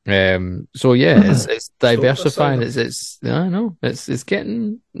 So yeah, it's diversifying. It's I know it's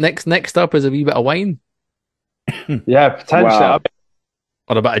getting next up is a wee bit of wine. Yeah, potentially,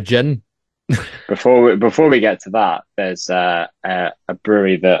 or a bit of gin. Before we get to that, there's a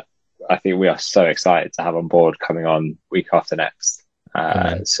brewery that I think we are so excited to have on board coming on week after next.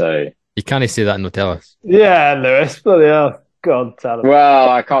 So you can't say that and not tell us. Yeah, Lewis, bloody hell, go on, tell us. Well,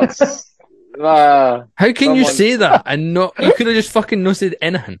 I can't. How can you say that and not? You could have just fucking not said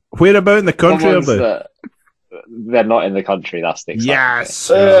anything. Where about in the country are they? They're not in the country. That's the yes.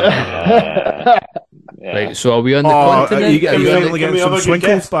 Right. So are we on the continent? Are you getting some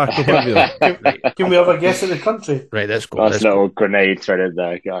swinkles back? Can we have a guess at the country? Right. Let's go. That's a little grenade thread in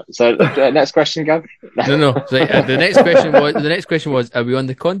there. So next question, Gav. No. The next question was: are we on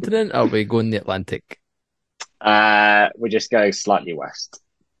the continent? Or are we going the Atlantic? We're just going slightly west.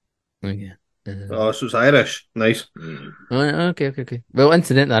 Okay. So it's Irish. Nice. Okay. Well,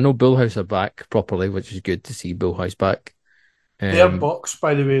 incidentally, I know Bullhouse are back properly, which is good to see Bullhouse back. Their box,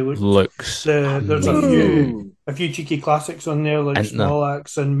 by the way, looks. There's a few cheeky classics on there, like Small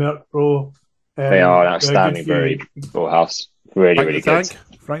Axe and Merc Pro. They are an good outstanding for you. brewery. Full house. Really, really good.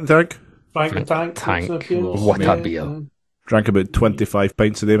 Frank the Tank. Frank the Tank. Tank. makes an appearance. What a Yeah, beer. yeah. Drank about 25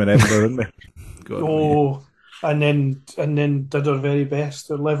 pints of them in Edinburgh, didn't we? God, Oh, and then did our very best,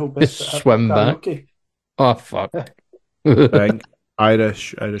 our level best Just at swim back. karaoke. Oh, fuck. Frank,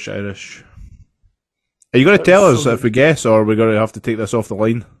 Irish. Are you going to tell us if we guess, or are we going to have to take this off the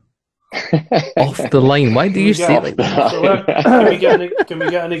line? Off the line. Why do you say it like that? Can we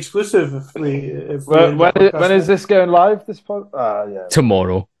get an exclusive if we When is this going live? This yeah.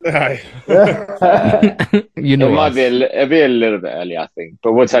 Tomorrow. Aye. You know It might us. it'll be a little bit early, I think,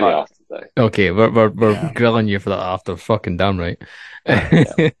 but we'll tell you after though. Okay, we're grilling you for that after. Fucking damn right.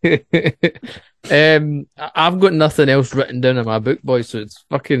 I've got nothing else written down in my book, boys. So it's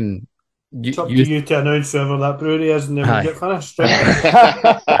fucking. It's up to you to announce whoever that brewery is, and then Aye. we'll get finished.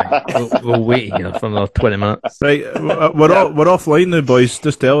 We'll wait here for another 20 minutes. Right, we're offline now, boys.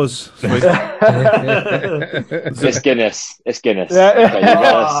 Just tell us. It's Guinness. It's Guinness. Yeah. Okay, you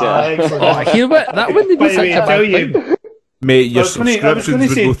gotta Excellent. Oh, hear what? That wouldn't By be the such way, a I bad tell thing. you, Mate, your I was gonna subscriptions would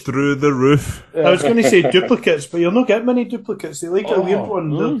say- go through the roof. I was going to say duplicates, but you'll not get many duplicates. They like a weird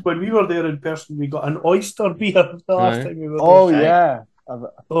one. mm. When we were there in person, we got an oyster beer the last Aye. time we were Oh there. yeah.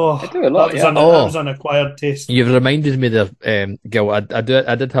 Oh, They do a lot, that yeah. was an acquired taste. You've reminded me there, Gil. I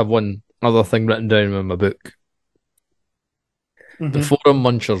did have one other thing written down in my book. The Mhm. Forum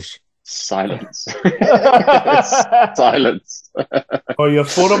Munchers. Silence. Silence. Or your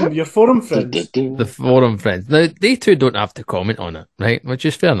forum friends. The Forum friends. Now, they two don't have to comment on it, right? Which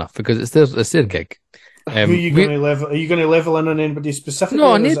is fair enough because it's their gig. Who are you going to level? Are you going to level in on anybody specific?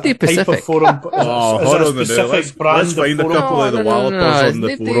 No, or is nobody it a type of specific. forum? Is Oh, it hold a on a minute. specific brand Let's of find a forum? couple of the No, wallopers on the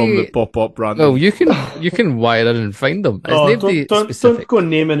it's forum nobody- that pop up random. Well, you can wire in and find them. It's Oh, nobody don't specific. go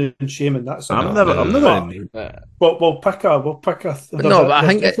naming and shaming. That's I'm enough. never. We'll pick a. No, but I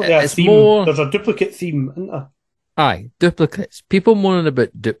think there's definitely a it's theme. more- There's a duplicate theme, isn't there? Aye, duplicates. People moaning about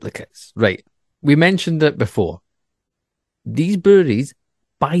duplicates. Right. We mentioned it before. These breweries,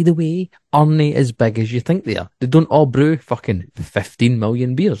 by the way, aren't as big as you think they are. They don't all brew fucking 15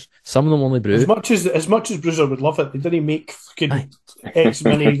 million beers. Some of them only brew. As much as Brewser would love it, they didn't make fucking Aye. X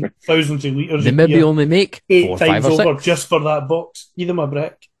many thousands of litres They of maybe beer only make 8 4, 5 times or over 6. just for that box. Give them a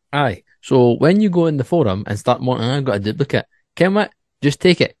brick. Aye. So when you go in the forum and start moaning, I've got a duplicate. Ken what? Just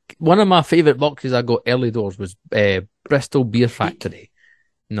take it. One of my favourite boxes I got early doors was Bristol Beer Factory.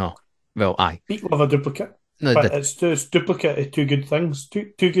 No. Well, aye. People have a duplicate. No, But it's duplicate of two good things.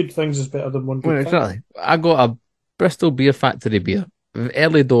 Two good things is better than one good well, thing. exactly. I got a Bristol Beer Factory beer.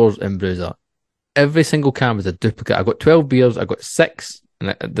 Early doors in Brewser. Every single can was a duplicate. I got 12 beers. I got 6,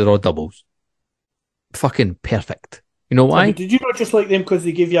 and they're all doubles. Fucking perfect. You know why? Did you not just like them because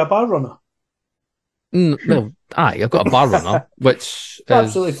they gave you a bar runner? Well, aye, I've got a bar runner, which is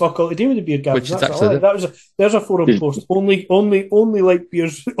Absolutely fuck all to do with the beer gardens. which is That's actually a lie. There's a forum post. Only like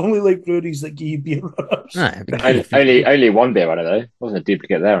beers. Only like breweries that give you beer runners. aye, Only one beer runner though. Wasn't a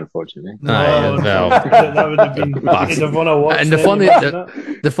duplicate there, unfortunately. Aye, well. that would have been. They'd have won a watch. And the then, funny- imagine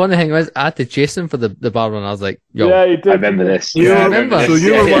that. The funny thing was, I had to chase him for the bar run. I was like, yo, Yeah, you did. I remember this. You I were- remember. this. So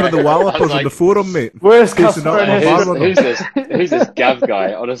you Yeah, were yeah. one of the I was wallopers on like, the forum, mate. Worst Chasing customer up in a bar history. runner. Who's this Gav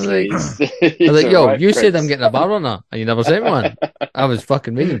guy? Honestly, I was like, yo, you said I'm getting a bar runner, and you never sent one. I was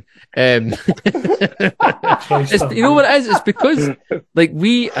fucking mean. It's, you know what it is? It's because like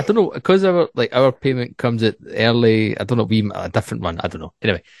I don't know, because our payment comes at early. I don't know, a different one. I don't know.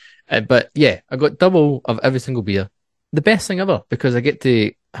 Anyway, but yeah, I got double of every single beer. The best thing ever because I get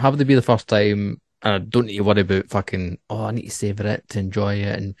to have the beer the first time. And I don't need to worry about fucking, I need to savour it to enjoy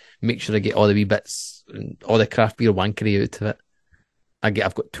it and make sure I get all the wee bits and all the craft beer wankery out of it. I've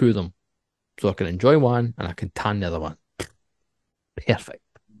got 2 of them. So I can enjoy one and I can tan the other one. Perfect.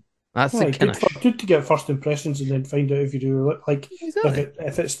 That's the Good, Kinnish. good to get first impressions and then find out if you do look like Exactly.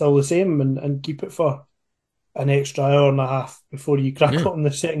 if it's still the same and keep it for an extra hour and a half before you crack Yeah. on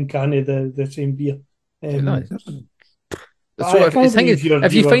the second can of the same beer. So if the thing is,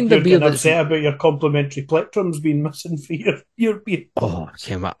 if you find the beer that's that's upset about your complimentary plectrums being missing for your beer.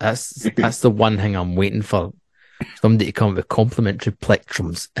 that's the one thing I'm waiting for. Somebody to come up with complimentary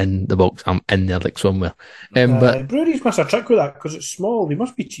plectrums in the box. I'm in there like somewhere. But Breweries must have a trick with that because it's small. They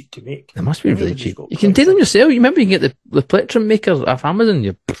must be cheap to make. they must be really Everybody's cheap. got You can take them plectrums. yourself. You remember you can get the plectrum maker off Amazon.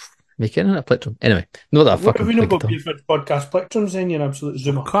 You make it in a plectrum. Anyway, not that I What fucking have we not think got Beer Fridge podcast plectrums then? You're an absolute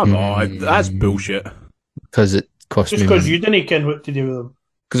zoomer. Come on, that's bullshit. because it cost Just me because money. you didn't ken what to do with them.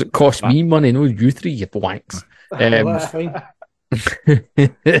 Because it cost me money, no you three, you wanks. Well, that's fine.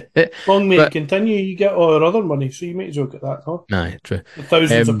 Long may it continue. You get all our other money, so you might as well get that, huh? Nah, true. The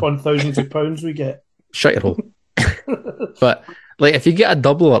thousands Um, upon thousands of pounds we get. Shut your hole. But like, if you get a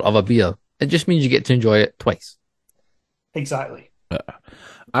doubler of a beer, It just means you get to enjoy it twice. Exactly.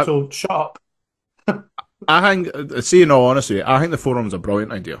 I- So shut up. I think, see, in all honesty, I think the forum's a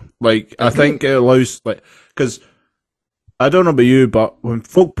brilliant idea. Like, I think it allows, like, because I don't know about you, but when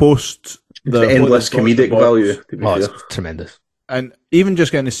folk post the endless comedic value, to be fair. It's tremendous. And even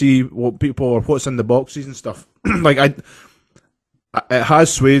just getting to see what people or what's in the boxes and stuff, like it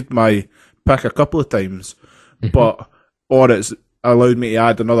has swayed my pick a couple of times, or it's allowed me to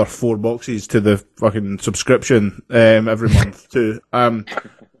add another 4 boxes to the fucking subscription every month too. But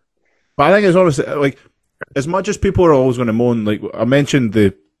I think it's honestly, like, as much as people are always going to moan, like I mentioned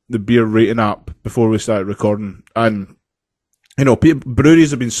the beer rating app before we started recording, and you know,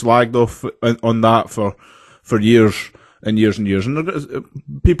 breweries have been slagged off on that for years and years and years, and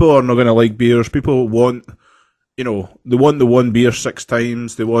people are not going to like beers. People want, you know, they want the one beer 6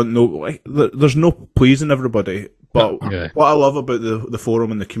 times. They want there's no pleasing everybody. But what I love about the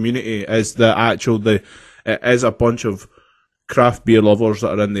forum and the community is it is a bunch of craft beer lovers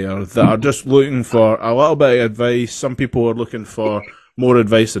that are in there that are just looking for a little bit of advice. Some people are looking for more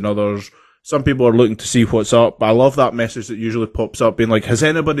advice than others. Some people are looking to see what's up. I love that message that usually pops up being like, has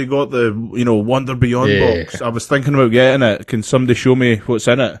anybody got the, you know, Wonder Beyond box? I was thinking about getting it. Can somebody show me what's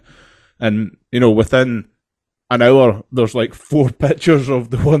in it? And, you know, within an hour, there's like 4 pictures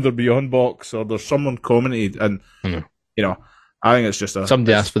of the Wonder Beyond box, or there's someone commented, and, you know, I think it's just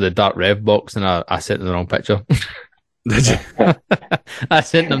somebody asked for the Dark Rev box, and I sent them the wrong picture. Did you? I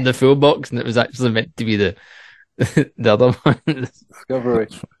sent them the full box, and it was actually meant to be the other one. Discovery.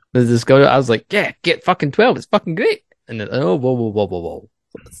 The Discovery. I was like, yeah, get fucking 12. It's fucking great. And then, whoa.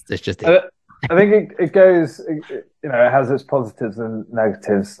 It's just it. I think it goes, you know, it has its positives and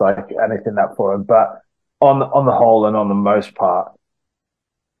negatives, like anything that forum. But on the whole and on the most part,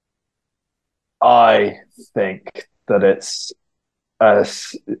 I think that it's a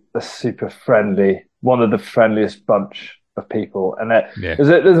super friendly, one of the friendliest bunch of people. And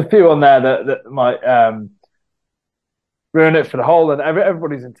there's a few on there that might ruin it for the whole, and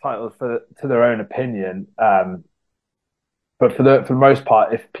everybody's entitled to their own opinion. But for the most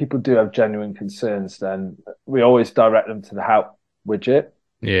part, if people do have genuine concerns, then we always direct them to the help widget.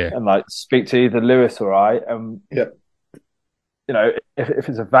 Yeah. And like speak to either Lewis or I. You know, if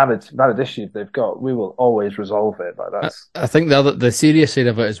it's a valid issue they've got, we will always resolve it. Like that's. I think the serious side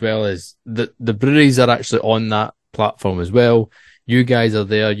of it as well is that the breweries are actually on that platform as well. You guys are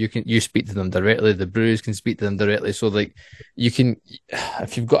there. You speak to them directly. The breweries can speak to them directly. So like you can,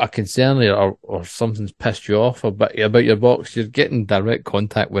 if you've got a concern or something's pissed you off about your box, you're getting direct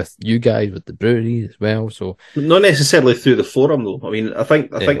contact with you guys, with the brewery as well. So not necessarily through the forum though. I mean, I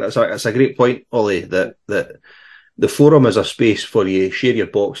think that's a great point, Ollie. That the forum is a space for you to share your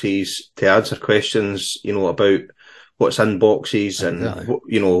boxes, to answer questions, you know, about what's in boxes, and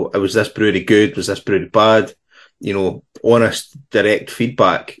you know, was this brewery good? Was this brewery bad? You know, honest, direct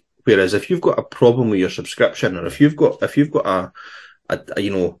feedback. Whereas if you've got a problem with your subscription, or if you've got a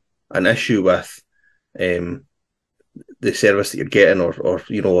you know, an issue with the service that you're getting, or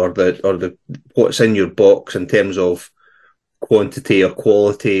you know, or the what's in your box in terms of quantity or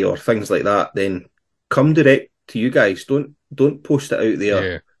quality or things like that, then come direct to you guys. Don't post it out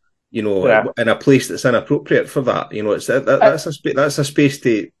there. You know, in a place that's inappropriate for that. You know, that's a space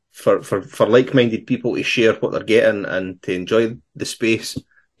for like-minded people to share what they're getting and to enjoy the space,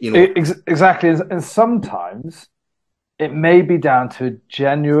 you know. Exactly. And sometimes it may be down to a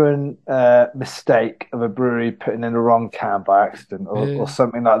genuine mistake of a brewery putting in the wrong can by accident or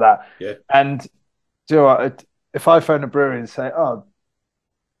something like that. Yeah. And do you know what, if I phone a brewery and say, oh,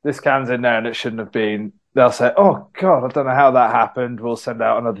 this can's in there and it shouldn't have been, they'll say, oh God, I don't know how that happened. We'll send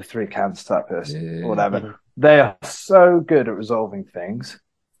out another 3 cans to that person or whatever. They are so good at resolving things.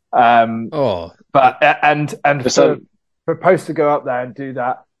 But for a post to go up there and do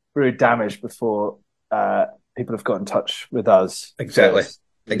that brew damage before people have got in touch with us. Exactly.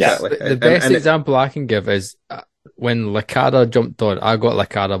 The best example I can give is when Lacada jumped on. I got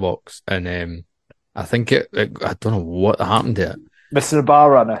Lacada box, and I think I don't know what happened to it. Mr. the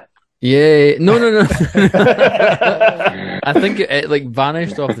Bar Runner. Yeah, no. I think it like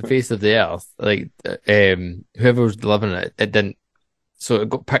vanished off the face of the earth. Like whoever was delivering it didn't. So it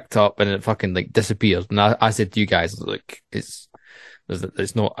got picked up and it fucking like disappeared. And I said to you guys, like, it's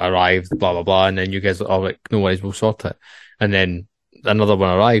not arrived, blah, blah, blah. And then you guys are like, no worries, we'll sort it. And then another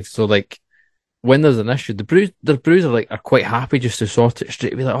one arrived. So like, when there's an issue, the brews are quite happy just to sort it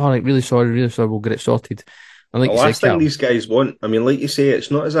straight away. Like, oh, like, really sorry, we'll get it sorted. And like the last thing these guys want, I mean, like you say,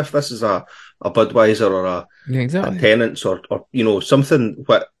 it's not as if this is a Budweiser or a Tennent's or you know, something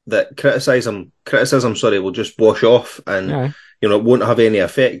that criticism will just wash off and it won't have any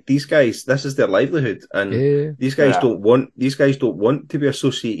effect. These guys, this is their livelihood, and these guys don't want to be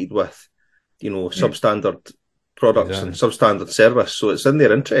associated with, substandard products and substandard service. So it's in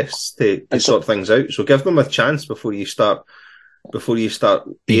their interests to sort things out. So give them a chance before you start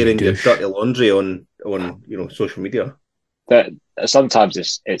airing your dirty laundry on social media. That sometimes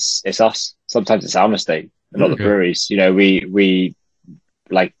it's us. Sometimes it's our mistake, not the breweries. We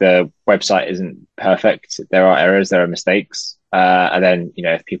like, the website isn't perfect. There are errors, there are mistakes, and then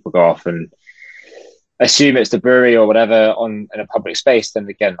if people go off and assume it's the brewery or whatever in a public space, then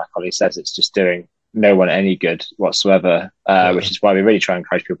again, like Ollie says, it's just doing no one any good whatsoever. Which is why we really try and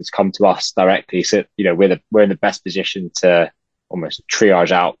encourage people to come to us directly. So we're in the best position to almost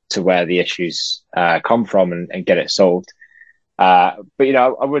triage out to where the issues come from and get it solved. But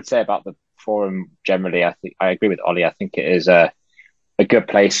I would say about the forum generally, I think I agree with Ollie. I think it is a good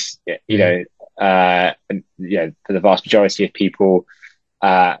place. For the vast majority of people,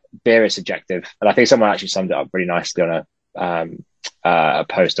 beer is subjective, and I think someone actually summed it up really nicely on a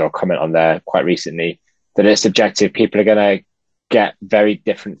post or a comment on there quite recently, that it's subjective. People are going to get very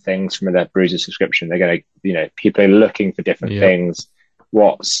different things from their Brewser subscription. They're going to, people are looking for different things.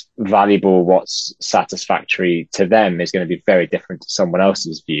 What's valuable, what's satisfactory to them is going to be very different to someone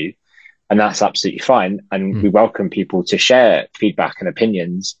else's view. And that's absolutely fine. And we welcome people to share feedback and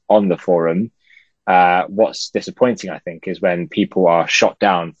opinions on the forum. What's disappointing, I think, is when people are shot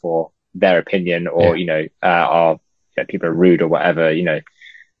down for their opinion, or, people are rude or whatever.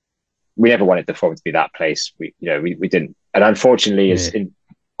 We never wanted the forum to be that place. We didn't. And unfortunately,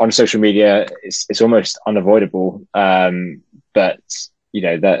 on social media, it's almost unavoidable. But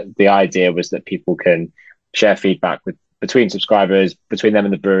the idea was that people can share feedback between subscribers, between them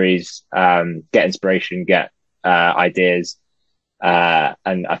and the breweries, get inspiration, get ideas.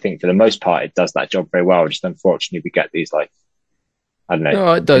 And I think for the most part, it does that job very well. Just unfortunately, we get these, like, I don't know.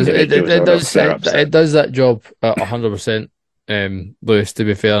 No, it does. It does that job 100%. Lewis, to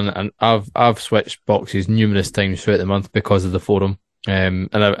be fair, and I've switched boxes numerous times throughout the month because of the forum, and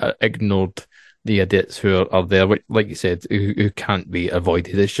I ignored the idiots who are there, which, like you said, who can't be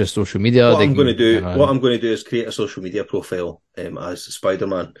avoided. It's just social media. What I'm going to do is create a social media profile as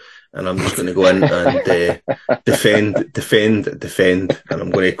Spider-Man, and I'm just going to go in and defend, and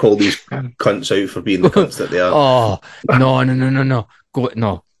I'm going to call these cunts out for being the cunts that they are. Oh,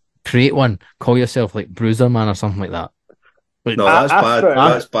 no. Create one. Call yourself like Brewser Man or something like that. No, that's bad.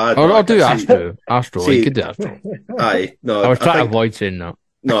 That's bad. Or do Astro. You could do Astro. Aye, no. I was trying to avoid saying that.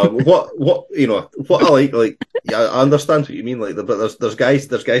 No, what I like, yeah, I understand what you mean. Like, but there's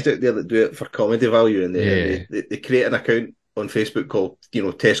guys out there that do it for comedy value, and they create an account on Facebook called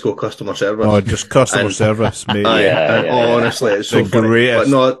Tesco customer service. Oh, just customer service, mate. Honestly, it's so funny. But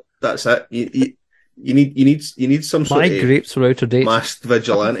no, that's it. You need some sort of grapes were out of date. Masked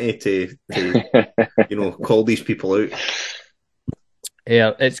vigilante to call these people out.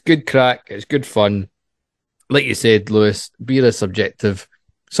 Yeah, it's good crack. It's good fun. Like you said, Lewis, beer is subjective.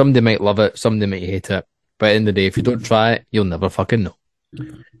 Somebody might love it, somebody might hate it. But at the end of the day, if you don't try it, you'll never fucking know.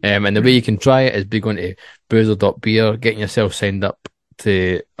 And the way you can try it is by going to Brewser.beer, getting yourself signed up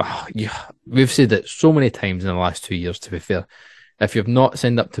to... we've said it so many times in the last 2 years, to be fair. If you've not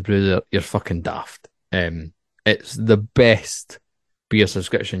signed up to Brewser, you're fucking daft. It's the best beer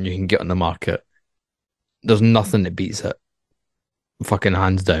subscription you can get on the market. There's nothing that beats it. Fucking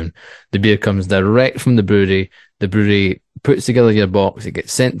hands down. The beer comes direct from the brewery. The brewery puts together your box. It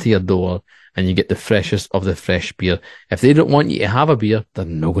gets sent to your door, and you get the freshest of the fresh beer. If they don't want you to have a beer, they're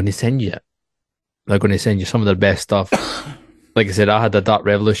not going to send you it. They're going to send you some of their best stuff. Like I said, I had a Dark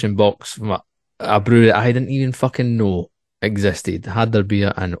Revolution box from a brewery I didn't even fucking know existed. Had their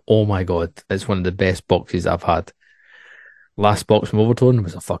beer, and oh my god, it's one of the best boxes I've had. Last box from Overtone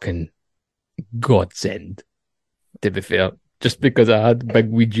was a fucking godsend, to be fair. Just because I had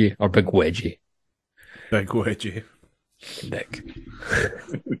Big Ouija or Big Wedgie. Big Wedgie. Dick.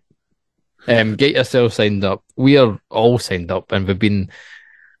 Get yourself signed up. We are all signed up, and we've been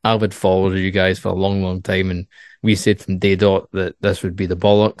avid followers of you guys for a long, long time. And we said from day dot that this would be the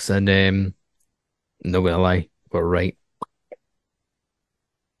bollocks. And not gonna lie, we're right.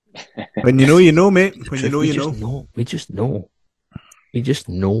 When you know, mate. When you know, you know. We just know.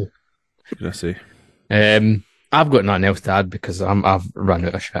 What did I say? I've got nothing else to add because I've run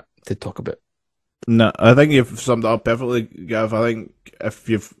out of shit to talk about. No, I think you've summed it up perfectly, Gav. I think if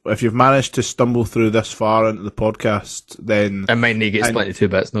you've managed to stumble through this far into the podcast, then it might need to get split into 2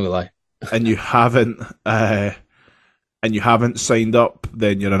 bits. Not gonna lie. And you haven't signed up,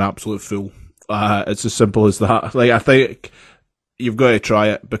 then you're an absolute fool. It's as simple as that. Like, I think you've got to try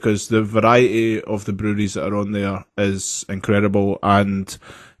it because the variety of the breweries that are on there is incredible. And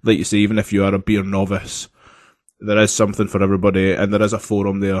like you say, even if you are a beer novice, there is something for everybody, and there is a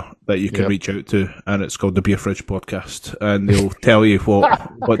forum there that you can reach out to, and it's called the Beer Fridge Podcast, and they'll tell you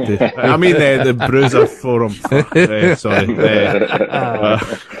what to. I mean, the Brewser forum.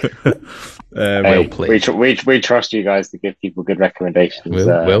 We trust you guys to give people good recommendations.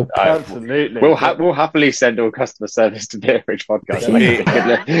 Absolutely. We'll happily send all customer service to Beer Fridge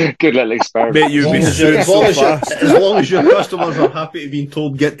Podcast. Good little experiment. Mate, you'll be sued so fast. As long as your customers are happy to being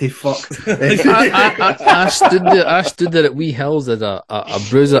told get to fucked. I stood there at Wee Hills as a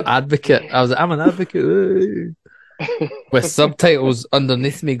Brewser advocate. I'm an advocate with subtitles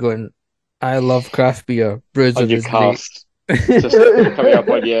underneath me going, I love craft beer. Brewser is cast. Just coming up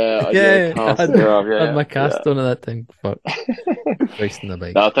on your cast. I had my cast on that thing. Fuck. Wasting the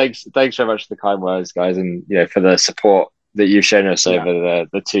bike. No, thanks very much for the kind words, guys, and for the support that you've shown us over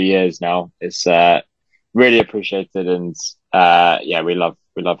the 2 years now. It's really appreciated, and we love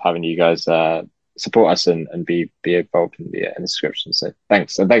having you guys support us and be involved in the description. So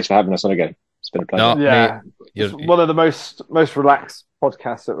thanks, and thanks for having us on again. It's been a pleasure. It's one of the most relaxed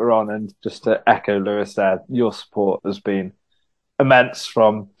podcasts that we're on, and just to echo Lewis there, your support has been immense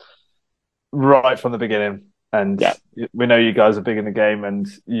right from the beginning, and we know you guys are big in the game and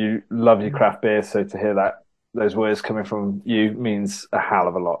you love your craft beer, so to hear those words coming from you means a hell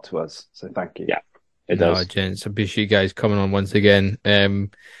of a lot to us, so thank you. It does. Gents, I appreciate you guys coming on once again.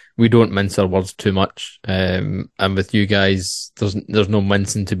 We don't mince our words too much, and with you guys there's no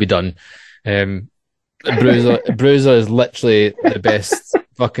mincing to be done. Brewser is literally the best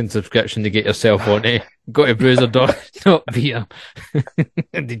fucking subscription to get yourself on. Go to Brewser.beer.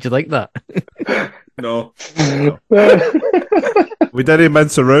 Did you like that? No. We didn't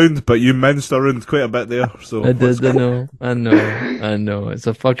mince around, but you minced around quite a bit there. So I did. I know. It's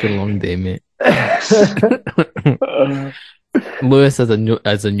a fucking long day, mate. Lewis, as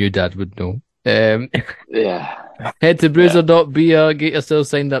a new dad, would know. Head to Brewser.beer, get yourself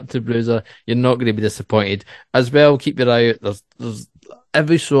signed up to Brewser. You're not going to be disappointed. As well, keep your eye out. There's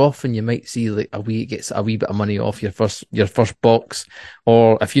every so often you might see like gets a wee bit of money off your first box,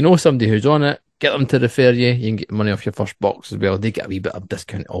 or if you know somebody who's on it, get them to refer you. You can get money off your first box as well. They get a wee bit of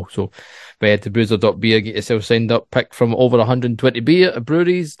discount also. But head to Brewser.beer, get yourself signed up, pick from over 120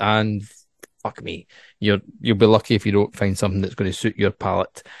 breweries, and fuck me, you'll be lucky if you don't find something that's going to suit your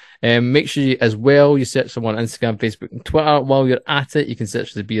palate. Make sure you search them on Instagram, Facebook, and Twitter. While you're at it, you can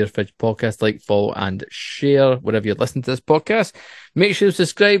search the Beer Fridge Podcast, like, follow, and share wherever you're listening to this podcast. Make sure you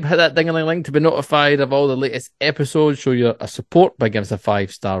subscribe, hit that ding-a-ling-ling to be notified of all the latest episodes. Show your support by giving us a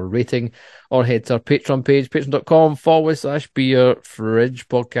 5-star rating, or head to our Patreon page, patreon.com/Beer Fridge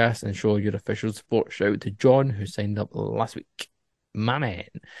Podcast, and show your official support. Shout out to John, who signed up last week. My man.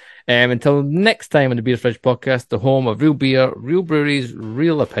 Until next time on the Beer Fridge Podcast, the home of real beer, real breweries,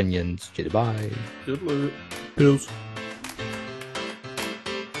 real opinions. Goodbye. Good luck. Peace.